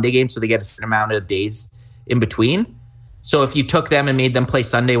and then a Monday game, so they get a certain amount of days in between. So if you took them and made them play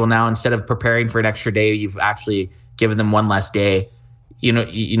Sunday, well, now instead of preparing for an extra day, you've actually given them one less day. You know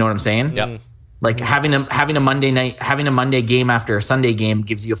what I'm saying? Yeah. Like having a Monday game after a Sunday game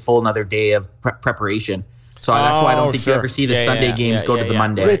gives you a full another day of preparation. So that's why I don't think you ever see the Sunday games go to the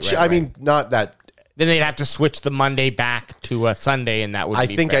Monday. Which I mean, not that. Then they'd have to switch the Monday back to a Sunday, and that would. I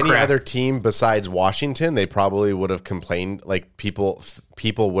be think fair. any Correct. other team besides Washington, they probably would have complained. Like people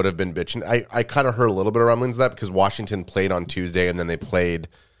would have been bitching. I kind of heard a little bit of rumblings of that because Washington played on Tuesday and then they played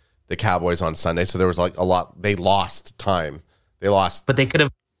the Cowboys on Sunday, so there was like a lot. They lost time. They lost. But they could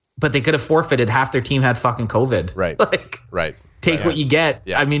have forfeited. Half their team had fucking COVID. Right. Like, Right. take what you get.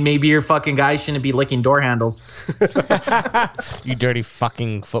 Yeah. I mean, maybe your fucking guys shouldn't be licking door handles. You dirty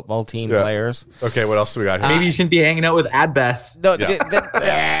fucking football team players. Okay, what else do we got here? Maybe you shouldn't be hanging out with Adbest. No,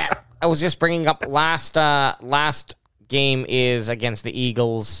 I was just bringing up last game is against the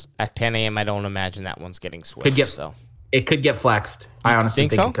Eagles at 10 a.m. I don't imagine that one's getting switched. It could get flexed. I honestly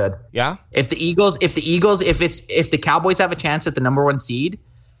think so? it could. Yeah. If the Cowboys have a chance at the number 1 seed,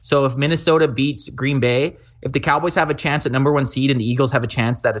 so if Minnesota beats Green Bay, if the Cowboys have a chance at number 1 seed and the Eagles have a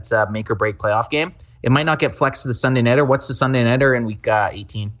chance that it's a make or break playoff game, it might not get flexed to the Sunday nighter. What's the Sunday nighter in week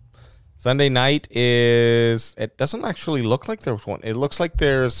 18? Sunday night is. It doesn't actually look like there's one. It looks like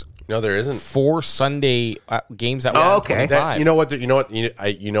there's No, there isn't. 4 Sunday games that. Oh, okay. 25. You know what?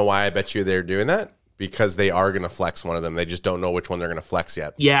 You know why I bet you they're doing that? Because they are going to flex one of them. They just don't know which one they're going to flex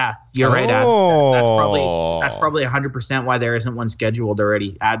yet. Yeah, you're right, Ad. Oh. That's probably 100% why there isn't one scheduled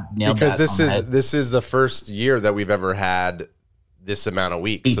already. Ad nailed Because that. this is the first year that we've ever had this amount of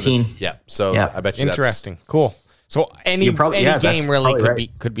weeks. 18. So Yeah. I bet you Interesting. Cool. So any You're probably- yeah, game that's really probably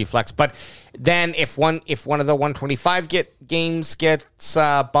could be flexed. But then if one of the 125 games gets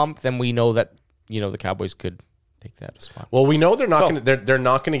bumped, then we know that the Cowboys could take that spot. Well, we know they're not going to. They're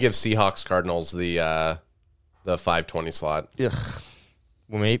not going to give Seahawks Cardinals the 5:20 slot. Ugh.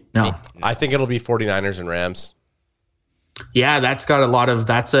 Well, maybe. No. I think it'll be 49ers and Rams. Yeah, that's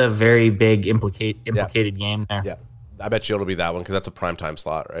a very big implicated game there. Yeah, I bet you it'll be that one because that's a primetime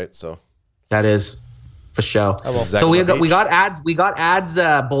slot, right? So That is for sure. So we got ads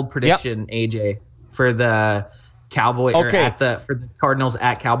bold prediction, AJ, for the Cowboys Okay. for the Cardinals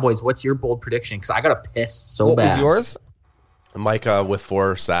at Cowboys. What's your bold prediction? Because I got to piss so What bad. was yours? Micah with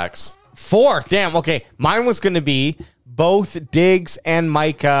 4 sacks. 4. Damn. Okay. Mine was going to be both Diggs and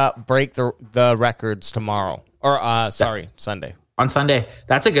Micah break the records tomorrow. Or, Sunday. on Sunday.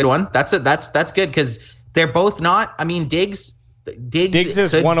 That's a good one. That's good because they're both not. I mean, Diggs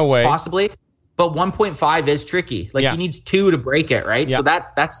is one away possibly, but 1.5 is tricky. Like he needs 2 to break it, right? Yeah. So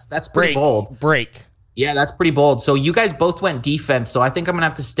that's pretty bold. Break. Yeah, that's pretty bold. So you guys both went defense. So I think I'm gonna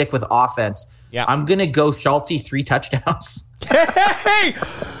have to stick with offense. Yeah, I'm gonna go Schultz 3 touchdowns. Hey,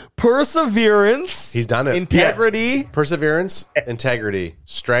 perseverance. He's done it. Integrity, Perseverance, integrity,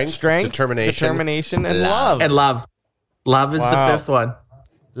 strength, determination, and love. And love. Love is the 5th one.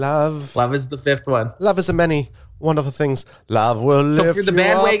 Love. Love is the 5th one. Love is a many wonderful things. Love will lift So for the you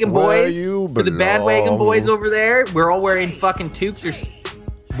bandwagon up where boys, you for the bandwagon boys over there, we're all wearing fucking toques or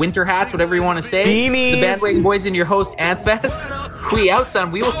winter hats, whatever you want to say. Beanies. The bandwagon boys and your host Anthfest. We out,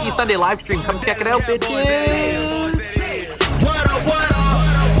 son. We will see you Sunday live stream. Come check it out, bitches. What up, what up?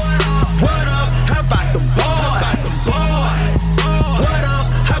 What up? How about the boys? What up?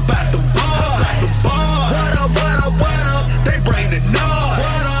 How about the boys? What up, what up, what up? They bring the noise.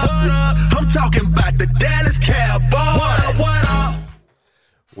 What up? I'm talking about the Dallas Cowboys. What up, what up?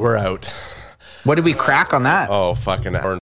 We're out. What did we crack on that? Oh, fucking hour and